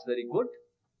them, that's very good.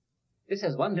 This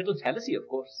has one little fallacy, of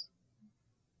course.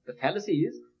 The fallacy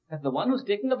is that the one who's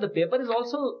taking up the paper is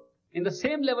also in the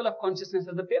same level of consciousness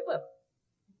as the paper.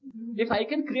 If I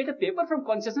can create a paper from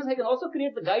consciousness, I can also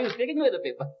create the guy who's taking away the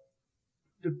paper.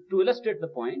 To illustrate the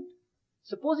point,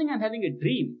 supposing I'm having a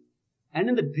dream, and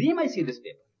in the dream I see this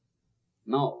paper.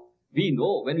 Now, we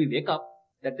know when we wake up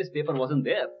that this paper wasn't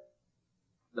there.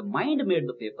 The mind made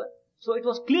the paper, so it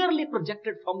was clearly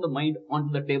projected from the mind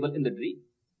onto the table in the dream.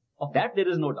 Of that there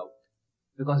is no doubt,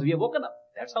 because we have woken up.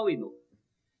 That's how we know.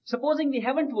 Supposing we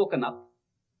haven't woken up,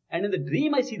 and in the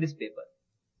dream I see this paper,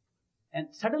 and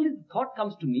suddenly the thought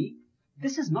comes to me,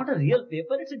 this is not a real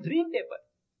paper, it's a dream paper.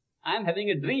 I am having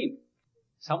a dream.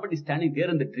 Somebody standing there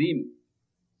in the dream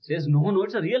says, no,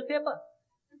 it's a real paper.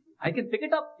 I can pick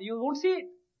it up, you won't see it.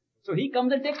 So he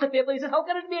comes and takes the paper, he says, how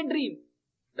can it be a dream?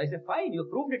 I say, fine, you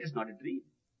proved it is not a dream.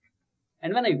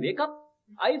 And when I wake up,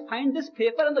 I find this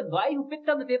paper and the guy who picked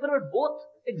up the paper were both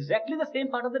exactly the same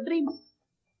part of the dream.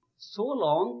 So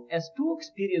long as two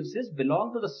experiences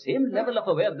belong to the same level of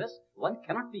awareness, one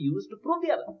cannot be used to prove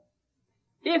the other.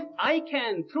 If I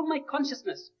can, through my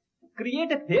consciousness,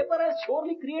 create a paper, I'll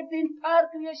surely create the entire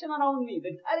creation around me, the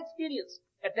entire experience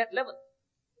at that level.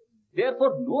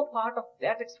 Therefore, no part of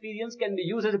that experience can be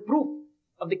used as a proof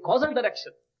of the causal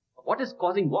direction of what is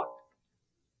causing what.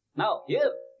 Now,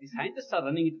 here, the scientists are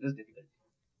running into this difficulty.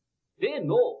 They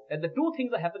know that the two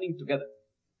things are happening together.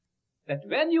 That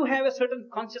when you have a certain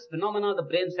conscious phenomena, the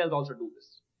brain cells also do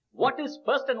this. What is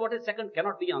first and what is second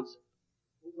cannot be answered.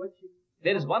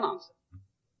 There is one answer.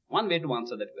 One way to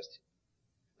answer that question.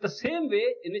 The same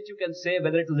way in which you can say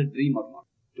whether it was a dream or not,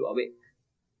 to awake.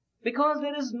 Because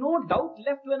there is no doubt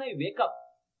left when I wake up.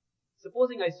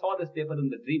 Supposing I saw this paper in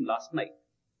the dream last night,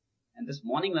 and this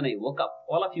morning when I woke up,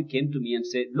 all of you came to me and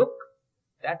said, look,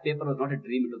 that paper was not a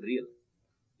dream, it was real.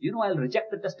 You know, I'll reject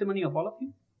the testimony of all of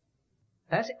you.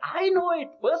 I say, I know it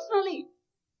personally.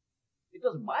 It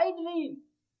was my dream.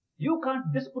 You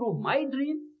can't disprove my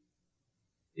dream.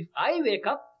 If I wake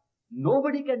up,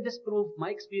 nobody can disprove my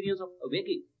experience of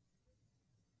awaking.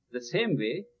 The same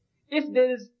way, if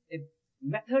there is a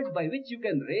method by which you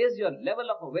can raise your level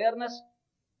of awareness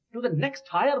to the next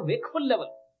higher wakeful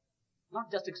level, not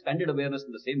just expanded awareness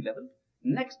in the same level,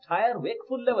 next higher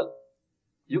wakeful level,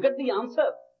 you get the answer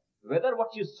whether what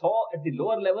you saw at the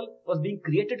lower level was being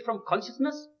created from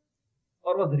consciousness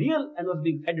or was real and was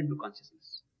being fed into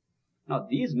consciousness. Now,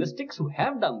 these mystics who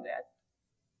have done that,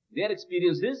 their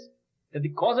experience is that the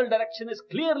causal direction is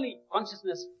clearly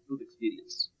consciousness to the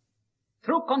experience.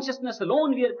 Through consciousness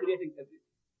alone we are creating everything.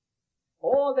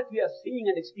 All that we are seeing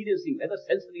and experiencing, whether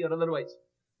sensory or otherwise,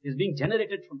 is being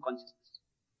generated from consciousness.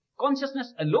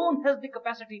 Consciousness alone has the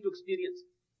capacity to experience,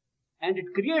 and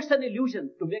it creates an illusion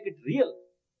to make it real,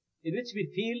 in which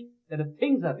we feel that the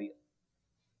things are real.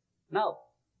 Now,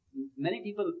 many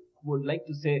people would like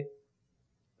to say,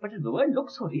 but if the world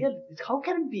looks so real, how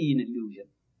can it be an illusion?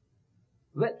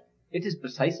 Well, it is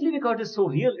precisely because it is so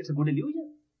real, it's a good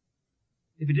illusion.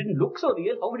 If it didn't look so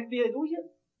real, how would it be an illusion?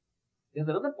 There's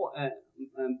another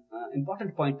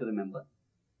important point to remember,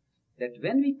 that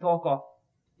when we talk of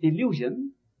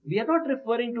illusion, we are not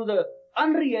referring to the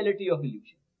unreality of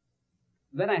illusion.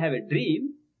 When I have a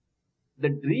dream, the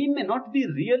dream may not be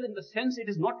real in the sense it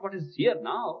is not what is here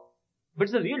now, but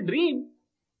it's a real dream.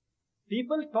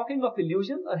 People talking of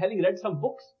illusion or having read some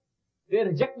books, they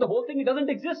reject the whole thing, it doesn't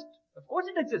exist. Of course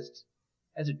it exists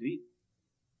as a dream.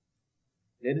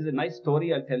 There is a nice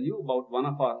story I'll tell you about one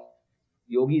of our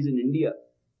yogis in India,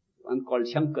 one called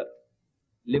Shankar,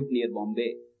 lived near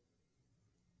Bombay.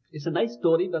 It's a nice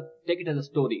story, but take it as a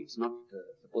story. It's not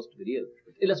supposed to be real.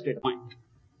 It illustrates a point.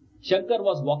 Shankar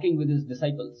was walking with his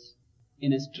disciples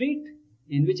in a street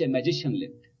in which a magician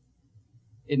lived.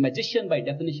 A magician by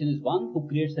definition is one who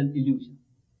creates an illusion.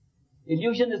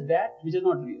 Illusion is that which is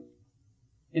not real.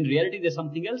 In reality there's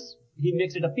something else, he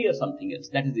makes it appear something else.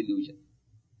 That is illusion.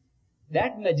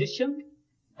 That magician,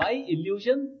 by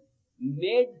illusion,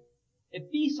 made a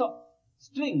piece of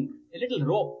string, a little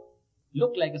rope,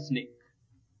 look like a snake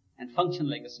and function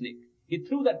like a snake. He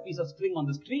threw that piece of string on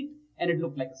the street and it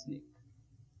looked like a snake.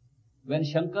 When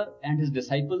Shankar and his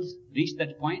disciples reached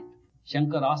that point,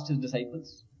 Shankar asked his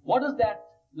disciples, what is that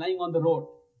lying on the road?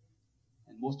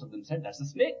 And most of them said, that's a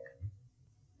snake.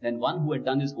 Then one who had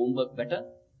done his homework better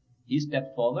He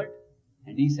stepped forward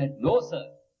and he said, "No, sir,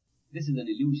 this is an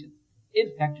illusion. In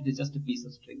fact, it is just a piece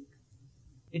of string.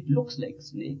 It looks like a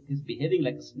snake, it's behaving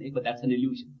like a snake, but that's an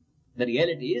illusion. The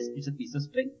reality is, it's a piece of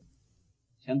string."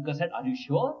 Shankar said, "Are you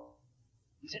sure?"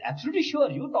 He said, "Absolutely sure.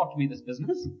 You taught me this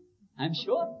business. I'm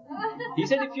sure." He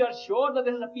said, "If you are sure that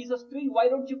this is a piece of string, why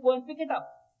don't you go and pick it up?"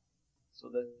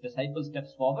 So the disciple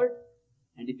steps forward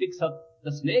and he picks up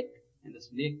the snake, and the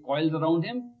snake coils around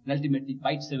him and ultimately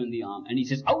bites him in the arm. And he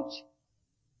says, "Ouch!"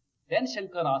 Then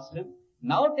Shankar asked him,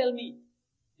 "Now tell me,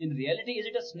 in reality, is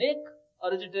it a snake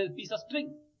or is it a piece of string?"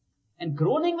 And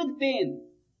groaning with pain,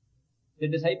 the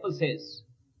disciple says,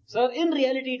 "Sir, in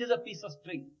reality, it is a piece of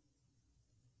string."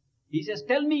 He says,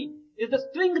 "Tell me, is the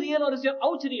string real or is your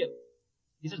ouch real?"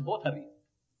 He says, "Both are real."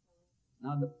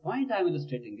 Now the point I am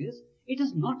illustrating is, it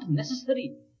is not necessary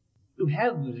to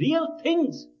have real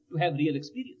things to have real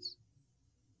experience.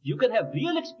 You can have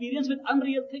real experience with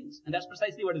unreal things, and that's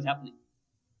precisely what is happening.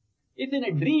 If in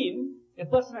a dream, a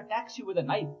person attacks you with a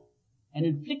knife and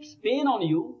inflicts pain on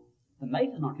you, the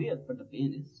knife is not real, but the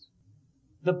pain is.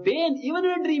 The pain, even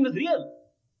in a dream, is real,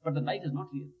 but the knife is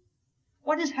not real.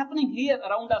 What is happening here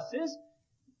around us is,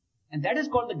 and that is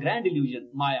called the grand illusion,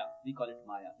 Maya. We call it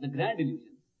Maya, the grand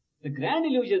illusion. The grand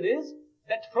illusion is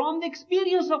that from the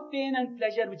experience of pain and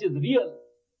pleasure, which is real,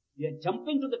 we are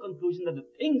jumping to the conclusion that the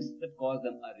things that cause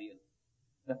them are real.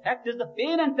 The fact is, the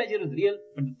pain and pleasure is real,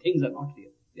 but the things are not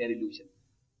real. They are illusion.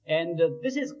 And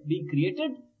this is being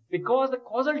created because the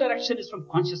causal direction is from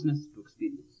consciousness to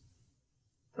experience.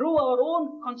 Through our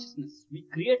own consciousness, we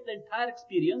create the entire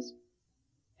experience,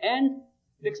 and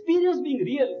the experience being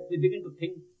real, we begin to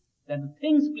think that the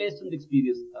things placed in the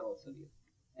experience are also real.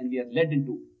 And we are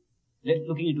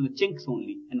looking into the chinks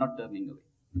only and not turning away.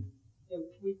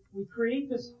 We create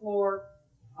this floor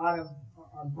out of,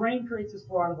 our brain creates this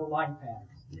floor out of the light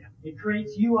patterns. Yeah. It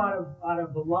creates you out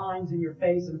of the lines in your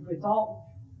face, and it's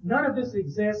all, none of this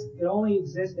exists. It only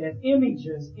exists as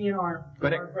images in our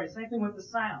brain. Same thing with the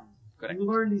sounds. Correct. You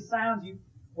learn these sounds,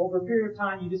 over a period of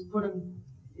time, you just put them,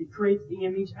 it creates the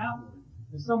image outward.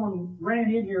 If someone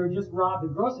ran in here and just robbed a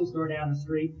grocery store down the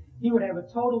street, he would have a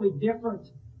totally different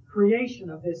creation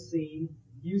of this scene,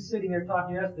 you sitting there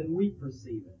talking to us, than we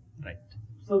perceive it. Right.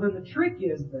 So then the trick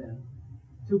is then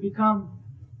to become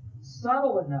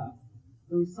subtle enough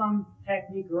through some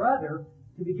technique or other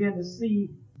to begin to see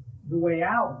the way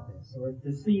out of this, or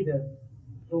to see the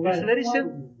It's very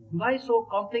simple. Why so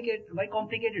complicated? Why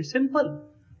complicated? Simple.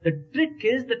 The trick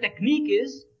is, the technique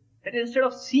is, that instead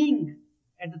of seeing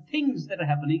at the things that are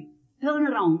happening, turn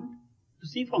around to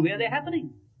see from where they're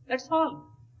happening. That's all.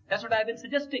 That's what I've been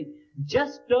suggesting.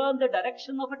 Just turn the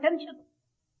direction of attention,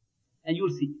 and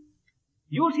you'll see.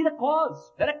 You will see the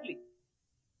cause directly.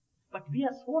 But we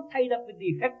are so tied up with the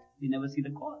effect, we never see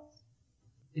the cause.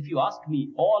 If you ask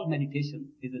me, all meditation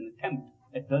is an attempt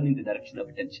at turning the direction of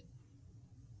attention.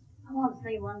 I want to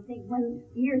say one thing.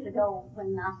 Years ago,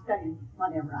 when I studied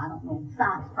whatever, I don't know,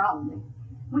 science probably,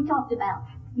 we talked about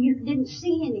you didn't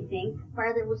see anything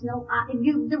where there was no eye.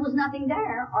 There was nothing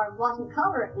there, or it wasn't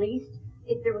color at least,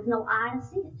 if there was no eye to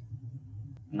see it.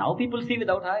 Now people see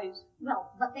without eyes.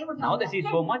 Well, but they were talking Now they about see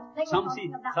so much. Some see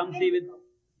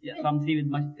with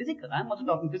much physical. I'm also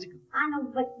talking physical. I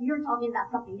know, but you're talking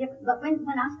about something different. But when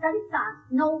I studied science,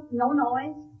 no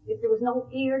noise, if there was no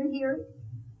ear to hear it,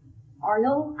 or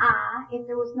no eye, if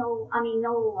there was no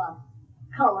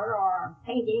color or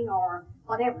painting or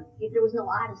whatever, if there was no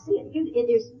eye to see it.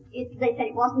 They said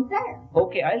it wasn't there.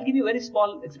 Okay, I'll give you a very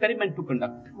small experiment to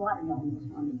conduct.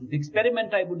 Watermelon. The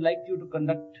experiment I would like you to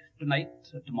conduct tonight,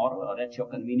 or tomorrow, or at your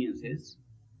convenience is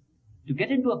to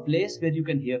get into a place where you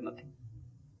can hear nothing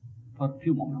for a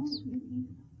few moments.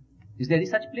 Is there any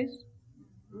such place?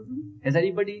 Mm-hmm. Has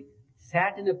anybody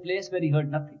sat in a place where he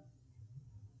heard nothing?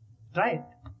 Try it.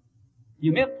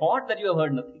 You may have thought that you have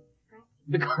heard nothing.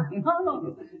 Because,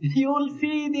 no. You will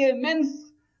see the immense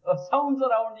sounds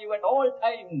around you at all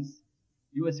times.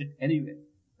 You will sit anywhere.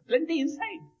 Plenty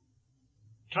inside.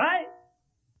 Try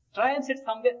and sit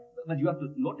somewhere. But you have to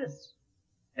notice.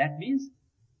 That means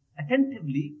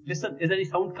attentively listen. Is there any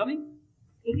sound coming?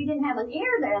 If you didn't have an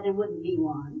ear there wouldn't be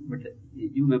one. But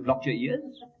you may block your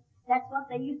ears. That's what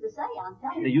they used to say, I'm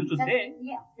telling you. They used to say?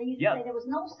 Yeah, they used to say there was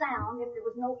no sound if there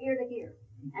was no ear to hear.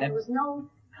 And there was no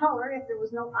color if there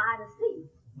was no eye to see.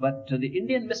 But the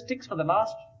Indian mystics for the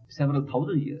last several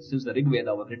thousand years, since the Rig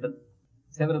Veda was written,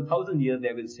 several thousand years they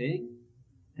have been saying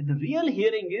that the real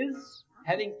hearing is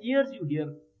having ears you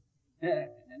hear.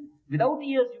 Without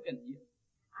ears you can hear.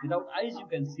 Without eyes you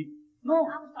can see. No. I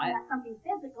was talking about something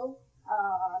physical,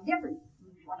 different.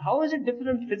 How is it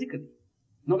different physically?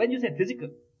 No, when you say physical,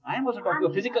 I am also talking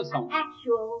about physical sound. An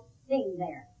actual thing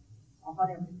there. or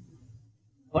whatever.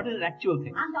 What is an actual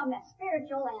thing? I'm talking about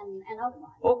spiritual and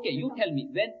otherwise. Okay, you tell me,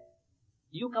 when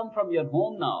you come from your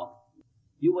home now,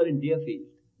 you were in Deerfield,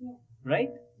 Yeah.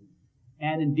 right?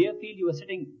 And in Deerfield, you were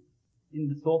sitting in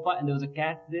the sofa and there was a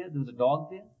cat there, there was a dog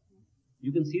there.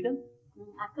 You can see them?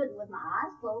 I couldn't with my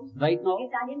eyes closed. Right now?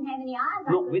 If I didn't have any eyes,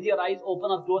 I No, couldn't. with your eyes open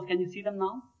or closed, can you see them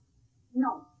now?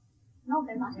 No. No,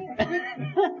 they're not here.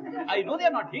 I know they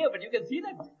are not here, but you can see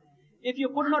them. If you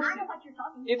could not I see, know what you're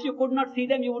talking if you could not see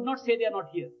them, you would not say they are not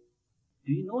here.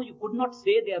 Do you know you could not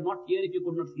say they are not here if you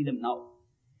could not see them now?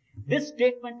 This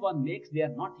statement one makes, they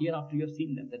are not here after you have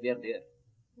seen them, that they are there.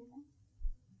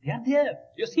 They are there.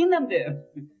 You've seen them there.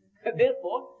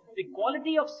 Therefore, the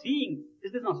quality of seeing,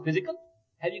 is this not physical?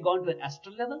 Have you gone to the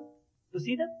astral level to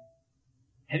see them?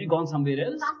 Have you gone somewhere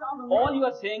else? All you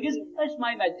are saying is, it's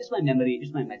my memory,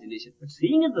 it's my imagination. But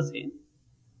seeing is the same.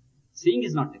 Seeing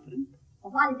is not different.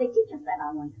 Well, why did they teach us that,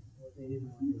 I wonder?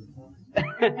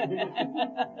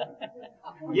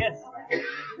 Yes.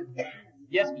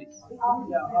 Yes, please.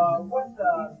 What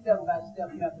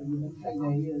step-by-step method would you say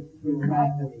there is to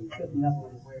rapidly putting up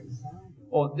with words?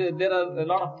 Oh, there are a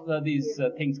lot of these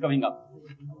things coming up.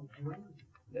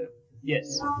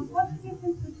 Yes. What's the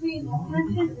difference between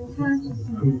attention and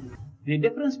consciousness? The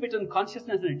difference between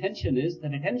consciousness and attention is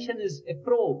that attention is a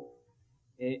probe,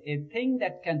 a thing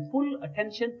that can pull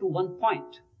attention to one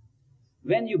point.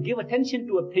 When you give attention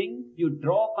to a thing, you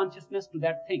draw consciousness to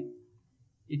that thing.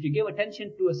 If you give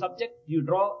attention to a subject, you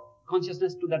draw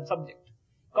consciousness to that subject.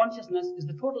 Consciousness is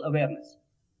the total awareness.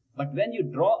 But when you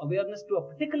draw awareness to a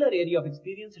particular area of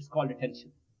experience, it's called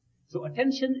attention. So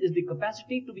attention is the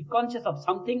capacity to be conscious of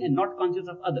something and not conscious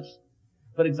of others.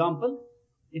 For example,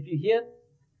 if you hear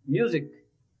music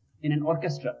in an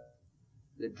orchestra,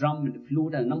 the drum and the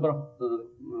flute and a number of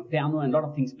piano and a lot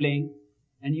of things playing,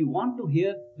 and you want to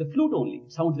hear the flute only,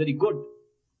 it sounds very good.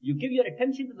 You give your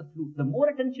attention to the flute. The more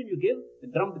attention you give, the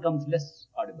drum becomes less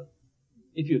audible.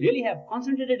 If you really have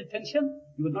concentrated attention,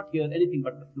 you will not hear anything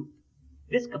but the flute.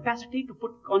 This capacity to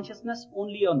put consciousness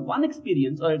only on one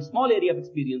experience or a small area of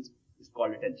experience is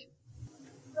called attention.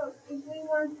 So if we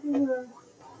want to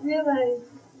realize,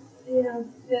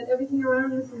 that everything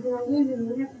around us is an illusion,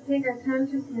 we have to take our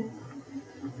consciousness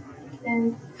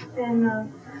and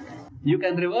you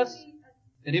can reverse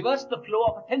the flow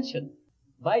of attention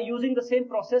by using the same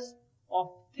process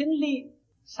of thinly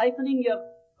siphoning your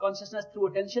consciousness through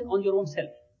attention on your own self.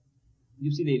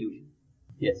 You see the illusion?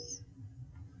 Yes.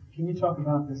 Can you talk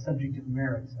about the subject of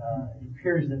merits? It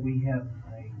appears that we have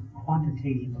a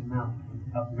quantitative amount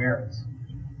of merits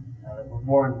that we're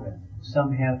born with.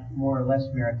 Some have more or less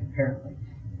merit, apparently.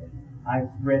 I've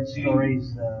read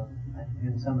stories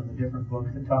in some of the different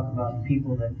books that talk about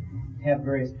people that have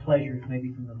various pleasures,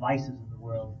 maybe from the vices of the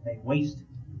world. They waste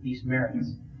these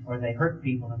merits, or they hurt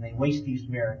people and they waste these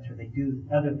merits, or they do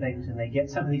other things and they get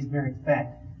some of these merits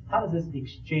back. How does this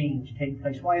exchange take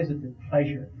place? Why is it that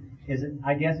pleasure?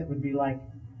 I guess it would be like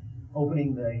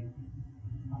opening the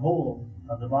hole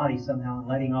of the body somehow and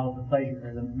letting all of the pleasure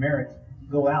or the merits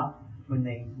go out when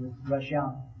they would rush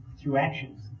out through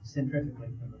actions centrifugally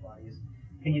from the body.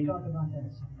 Can you talk about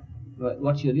that?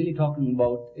 What you're really talking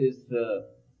about is the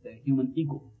human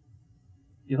ego.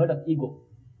 You heard of ego.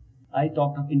 I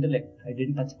talked of intellect. I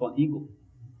didn't touch upon ego.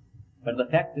 But the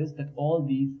fact is that all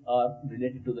these are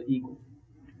related to the ego.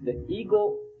 The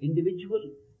ego, individual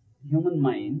human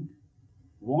mind,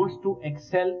 wants to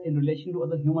excel in relation to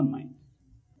other human minds.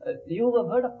 You have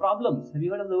heard of problems. Have you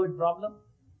heard of the word problem?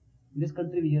 In this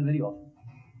country we hear very often.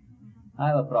 I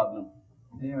have a problem.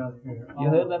 You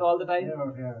hear that all the time?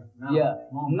 Yeah.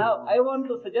 Now I want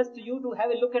to suggest to you to have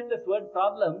a look at this word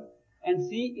problem and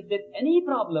see if there's any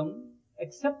problem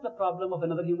except the problem of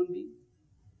another human being.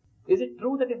 Is it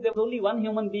true that if there was only one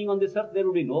human being on this earth, there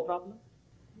would be no problem?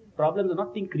 Problems are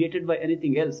not being created by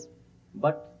anything else,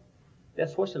 but they're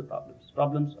social problems,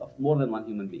 problems of more than one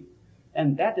human being.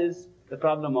 And that is the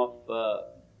problem of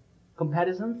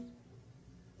comparisons,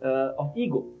 of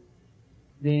ego.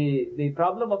 The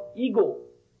problem of ego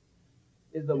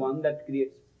is the one that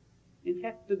creates. In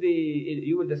fact,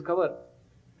 you will discover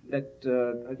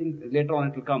that, I think later on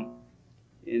it will come,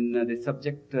 in the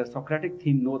subject Socratic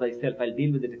theme, know thyself. I'll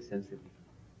deal with it extensively.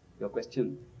 Your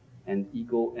question and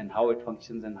ego and how it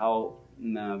functions and how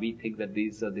we think that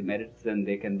these are the merits and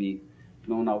they can be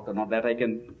known out or not, that I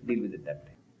can deal with it that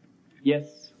way.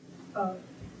 Yes?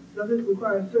 Does it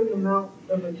require a certain amount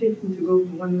of attention to go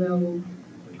from one level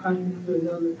of consciousness to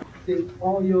another? Is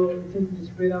all your attention to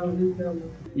spread out on this level?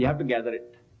 You have to gather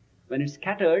it. When it's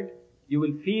scattered, you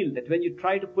will feel that when you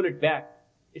try to pull it back,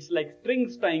 it's like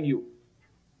strings tying you.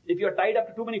 If you're tied up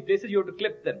to too many places, you have to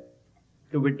clip them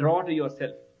to withdraw to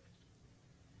yourself.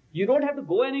 You don't have to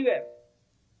go anywhere.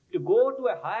 To go to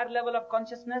a higher level of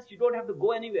consciousness, you don't have to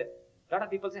go anywhere. A lot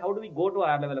of people say, how do we go to a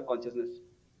higher level of consciousness?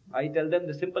 I tell them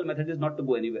the simple method is not to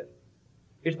go anywhere.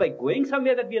 It's by going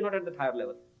somewhere that we are not at that higher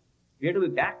level. We have to be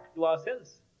back to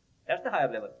ourselves. That's the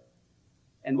higher level.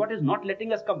 And what is not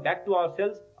letting us come back to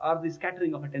ourselves are the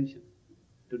scattering of attention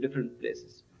to different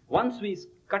places. Once we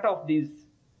cut off these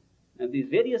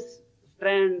various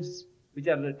strands which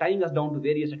are tying us down to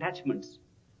various attachments,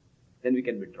 then we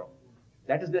can withdraw.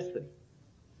 That is necessary.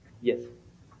 Yes.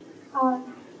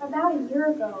 About a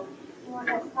year ago,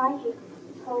 a psychic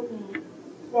told me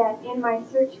that in my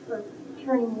search for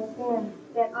turning within,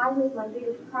 that I was my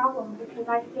biggest problem because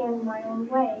I stand in my own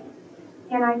way.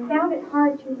 And I found it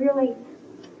hard to really,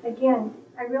 again,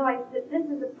 I realized that this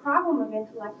is a problem of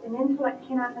intellect, and intellect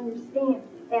cannot understand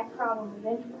that problem of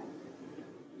intellect.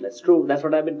 That's true. That's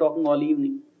what I've been talking all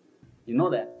evening. You know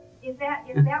that. Is that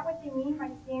what they mean by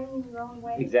standing in your own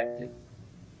way? Exactly.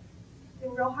 It's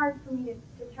been real hard for me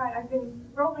to try. I've been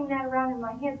rolling that around in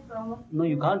my head for almost. No,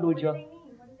 you can't do it. What do they mean?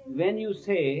 What do they mean? When you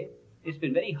say, it's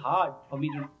been very hard for me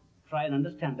to try and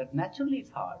understand that, naturally it's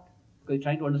hard. Because you're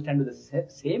trying to understand with the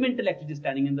same intellect which is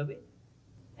standing in the way.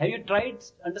 Have you tried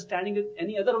understanding it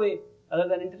any other way other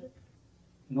than intellect?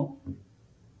 No.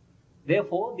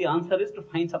 Therefore, the answer is to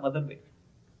find some other way,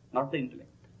 not the intellect.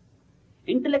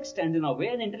 Intellect stands in our way,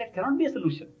 and intellect cannot be a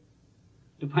solution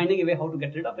to finding a way how to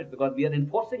get rid of it, because we are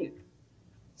enforcing it.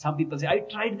 Some people say, I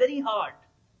tried very hard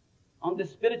on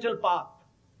this spiritual path.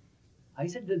 I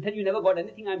said, then you never got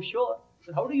anything, I'm sure. I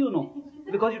said, how do you know?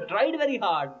 Because you tried very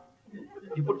hard.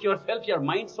 You put yourself, your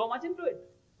mind so much into it,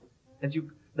 that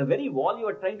the very wall you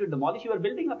are trying to demolish, you are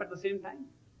building up at the same time.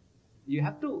 You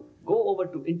have to go over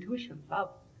to intuition,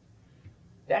 love.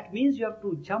 That means you have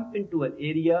to jump into an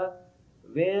area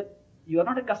where you are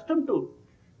not accustomed to.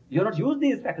 You have not used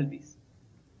these faculties.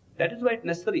 That is why it's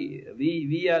necessary.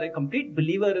 We are a complete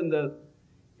believer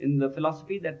in the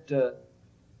philosophy that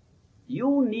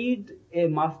you need a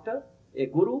master, a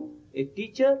guru, a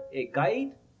teacher, a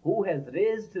guide who has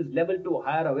raised his level to a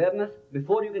higher awareness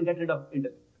before you can get rid of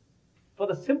intellect. For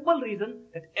the simple reason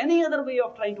that any other way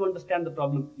of trying to understand the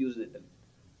problem uses intellect.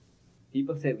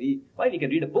 People say, we can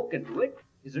read a book and do it.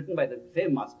 It's written by the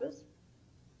same masters.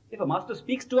 If a master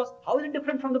speaks to us, how is it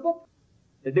different from the book?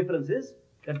 The difference is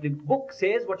that the book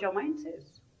says what your mind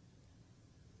says.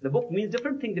 The book means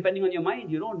different things depending on your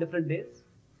mind, on different days.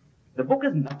 The book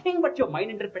is nothing but your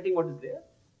mind interpreting what is there.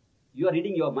 You are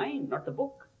reading your mind, not the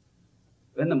book.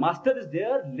 When the master is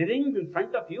there, living in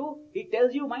front of you, he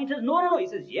tells you, mind says, no. He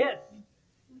says, yes.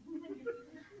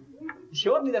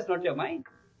 Surely that's not your mind.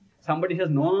 Somebody says,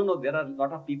 no. There are a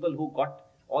lot of people who got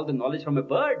all the knowledge from a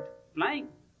bird flying.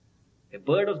 A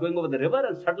bird was going over the river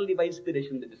and suddenly by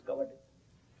inspiration they discovered it.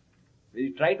 When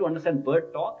you try to understand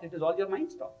bird talk, it is all your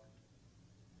mind's talk.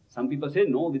 Some people say,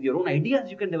 no, with your own ideas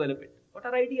you can develop it. What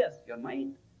are ideas? Your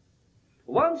mind.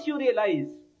 Once you realize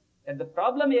that the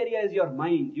problem area is your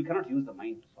mind, you cannot use the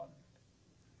mind to solve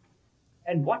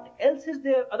it. And what else is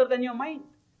there other than your mind?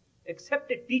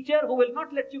 Except a teacher who will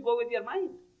not let you go with your mind.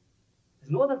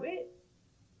 There's no other way.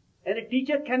 And a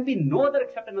teacher can be no other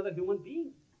except another human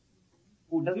being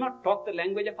who does not talk the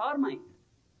language of our mind.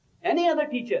 Any other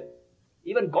teacher,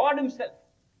 even God himself,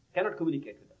 cannot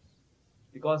communicate with us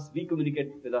because we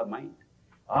communicate with our mind.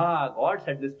 God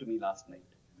said this to me last night.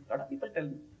 A lot of people tell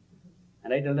me.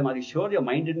 And I tell them, are you sure your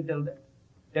mind didn't tell that?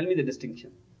 Tell me the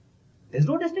distinction. There's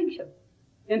no distinction.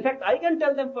 In fact, I can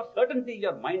tell them for certainty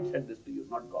your mind said this to you,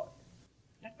 not God.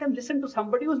 Let them listen to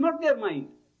somebody who's not their mind.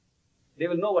 They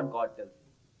will know what God tells them.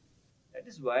 That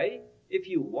is why, if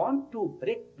you want to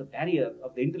break the barrier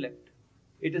of the intellect,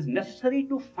 it is necessary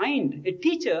to find a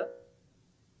teacher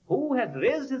who has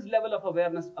raised his level of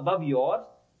awareness above yours,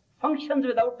 functions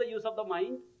without the use of the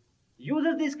mind,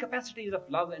 uses these capacities of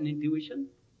love and intuition,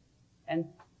 and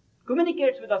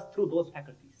communicates with us through those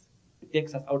faculties. It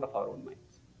takes us out of our own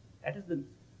minds. That is the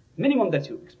minimum that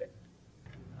you expect.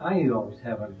 I always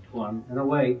have one, in a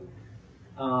way,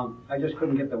 I just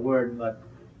couldn't get the word, but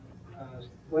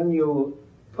when you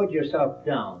put yourself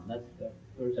down,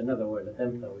 there's another word that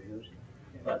them fellows use,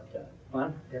 but,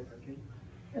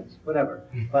 it's whatever,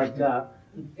 but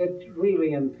it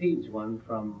really impedes one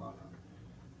from,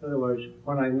 in other words,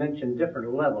 when I mention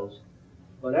different levels,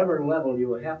 whatever level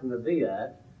you happen to be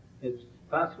at, it's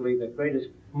possibly the greatest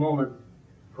moment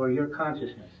for your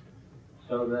consciousness,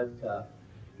 so that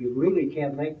you really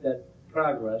can't make that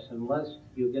progress unless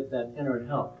you get that inner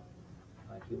help,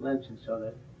 like you mentioned, so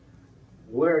that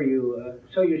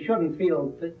so you shouldn't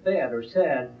feel bad or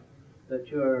sad that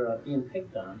you're being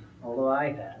picked on, although I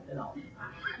have, you know.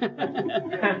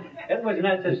 It was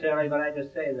necessary, but I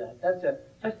just say that.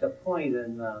 That's a point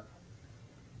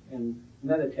in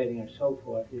meditating and so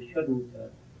forth. You shouldn't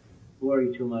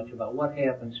worry too much about what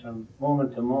happens from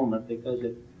moment to moment, because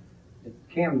it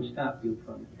can stop you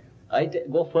from. I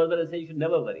go further and say you should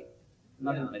never worry.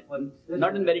 Not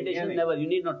in meditation, never. You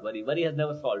need not worry. Worry has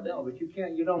never solved it. No, but you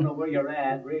can't. You don't know where you're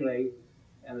at really,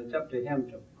 and it's up to him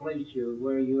to place you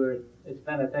where it's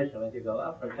beneficial if you go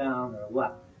up or down or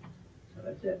what. So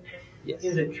that's it. Yes.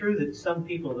 Is it true that some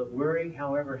people that worry,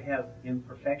 however, have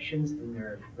imperfections in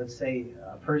their, let's say,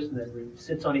 a person that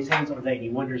sits on his hands all day and he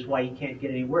wonders why he can't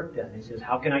get any work done? He says,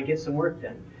 how can I get some work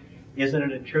done? Isn't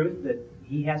it a truth that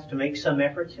he has to make some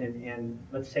efforts and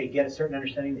let's say, get a certain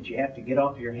understanding that you have to get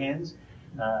off your hands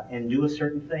and do a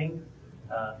certain thing?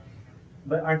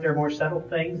 But aren't there more subtle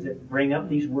things that bring up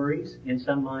these worries in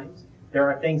some minds? There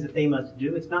are things that they must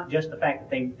do. It's not just the fact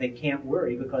that they can't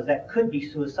worry, because that could be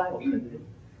suicidal, couldn't it?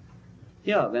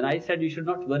 Yeah, when I said you should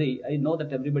not worry, I know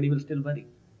that everybody will still worry.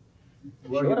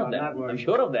 I'm sure of that. I'm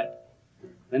sure of that.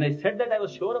 When I said that, I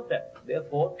was sure of that.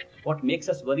 Therefore, what makes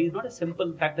us worry is not a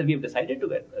simple fact that we have decided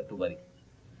to worry.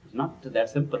 It's not that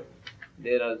simple.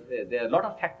 There are a lot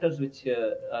of factors which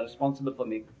are responsible for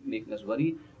making us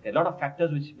worry. There are a lot of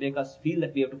factors which make us feel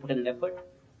that we have to put in an effort.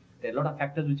 There are a lot of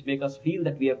factors which make us feel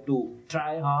that we have to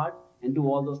try hard and do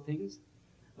all those things.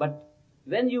 But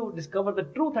when you discover the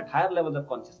truth at higher levels of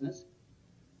consciousness,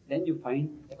 then you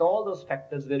find that all those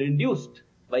factors were induced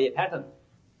by a pattern.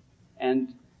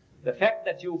 And the fact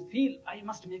that you feel, I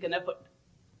must make an effort,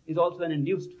 is also an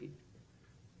induced feeling.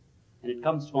 And it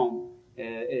comes from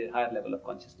a higher level of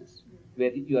consciousness,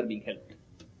 where you are being helped.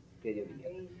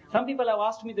 Some people have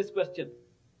asked me this question.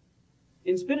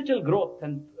 In spiritual growth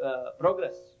and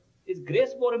progress, is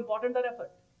grace more important than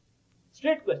effort?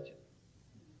 Straight question.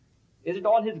 Is it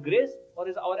all His grace or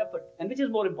is our effort? And which is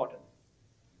more important?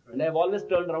 And I have always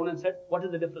turned around and said, what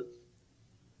is the difference?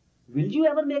 Will you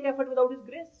ever make effort without His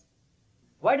grace?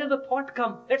 Why does the thought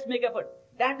come, let's make effort?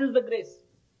 That is the grace.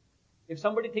 If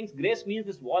somebody thinks grace means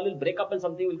this wall will break up and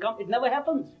something will come, it never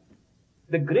happens.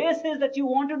 The grace is that you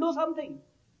want to do something.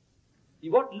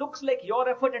 What looks like your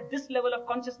effort at this level of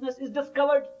consciousness is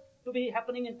discovered to be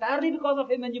happening entirely because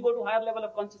of Him when you go to higher level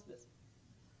of consciousness.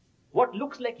 What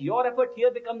looks like your effort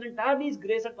here becomes entirely His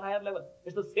grace at the higher level.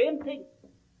 It's the same thing.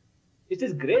 It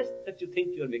is grace that you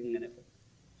think you are making an effort.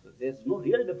 So there's no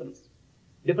real difference.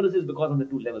 Difference is because of the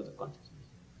two levels of consciousness.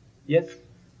 Yes?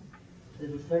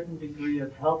 There's a certain degree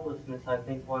of helplessness I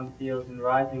think one feels in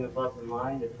rising above the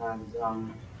mind at times.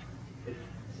 It's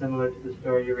similar to the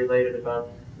story you related about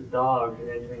the dog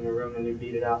entering the room and you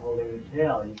beat it out holding the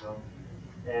tail, you know.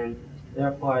 And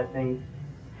therefore I think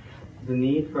the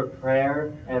need for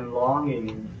prayer and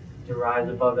longing to rise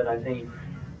above it, I think,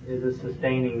 is a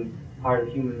sustaining part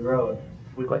of human growth.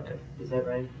 Quite right. Is that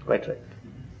right? Quite right.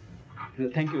 Well,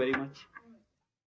 thank you very much.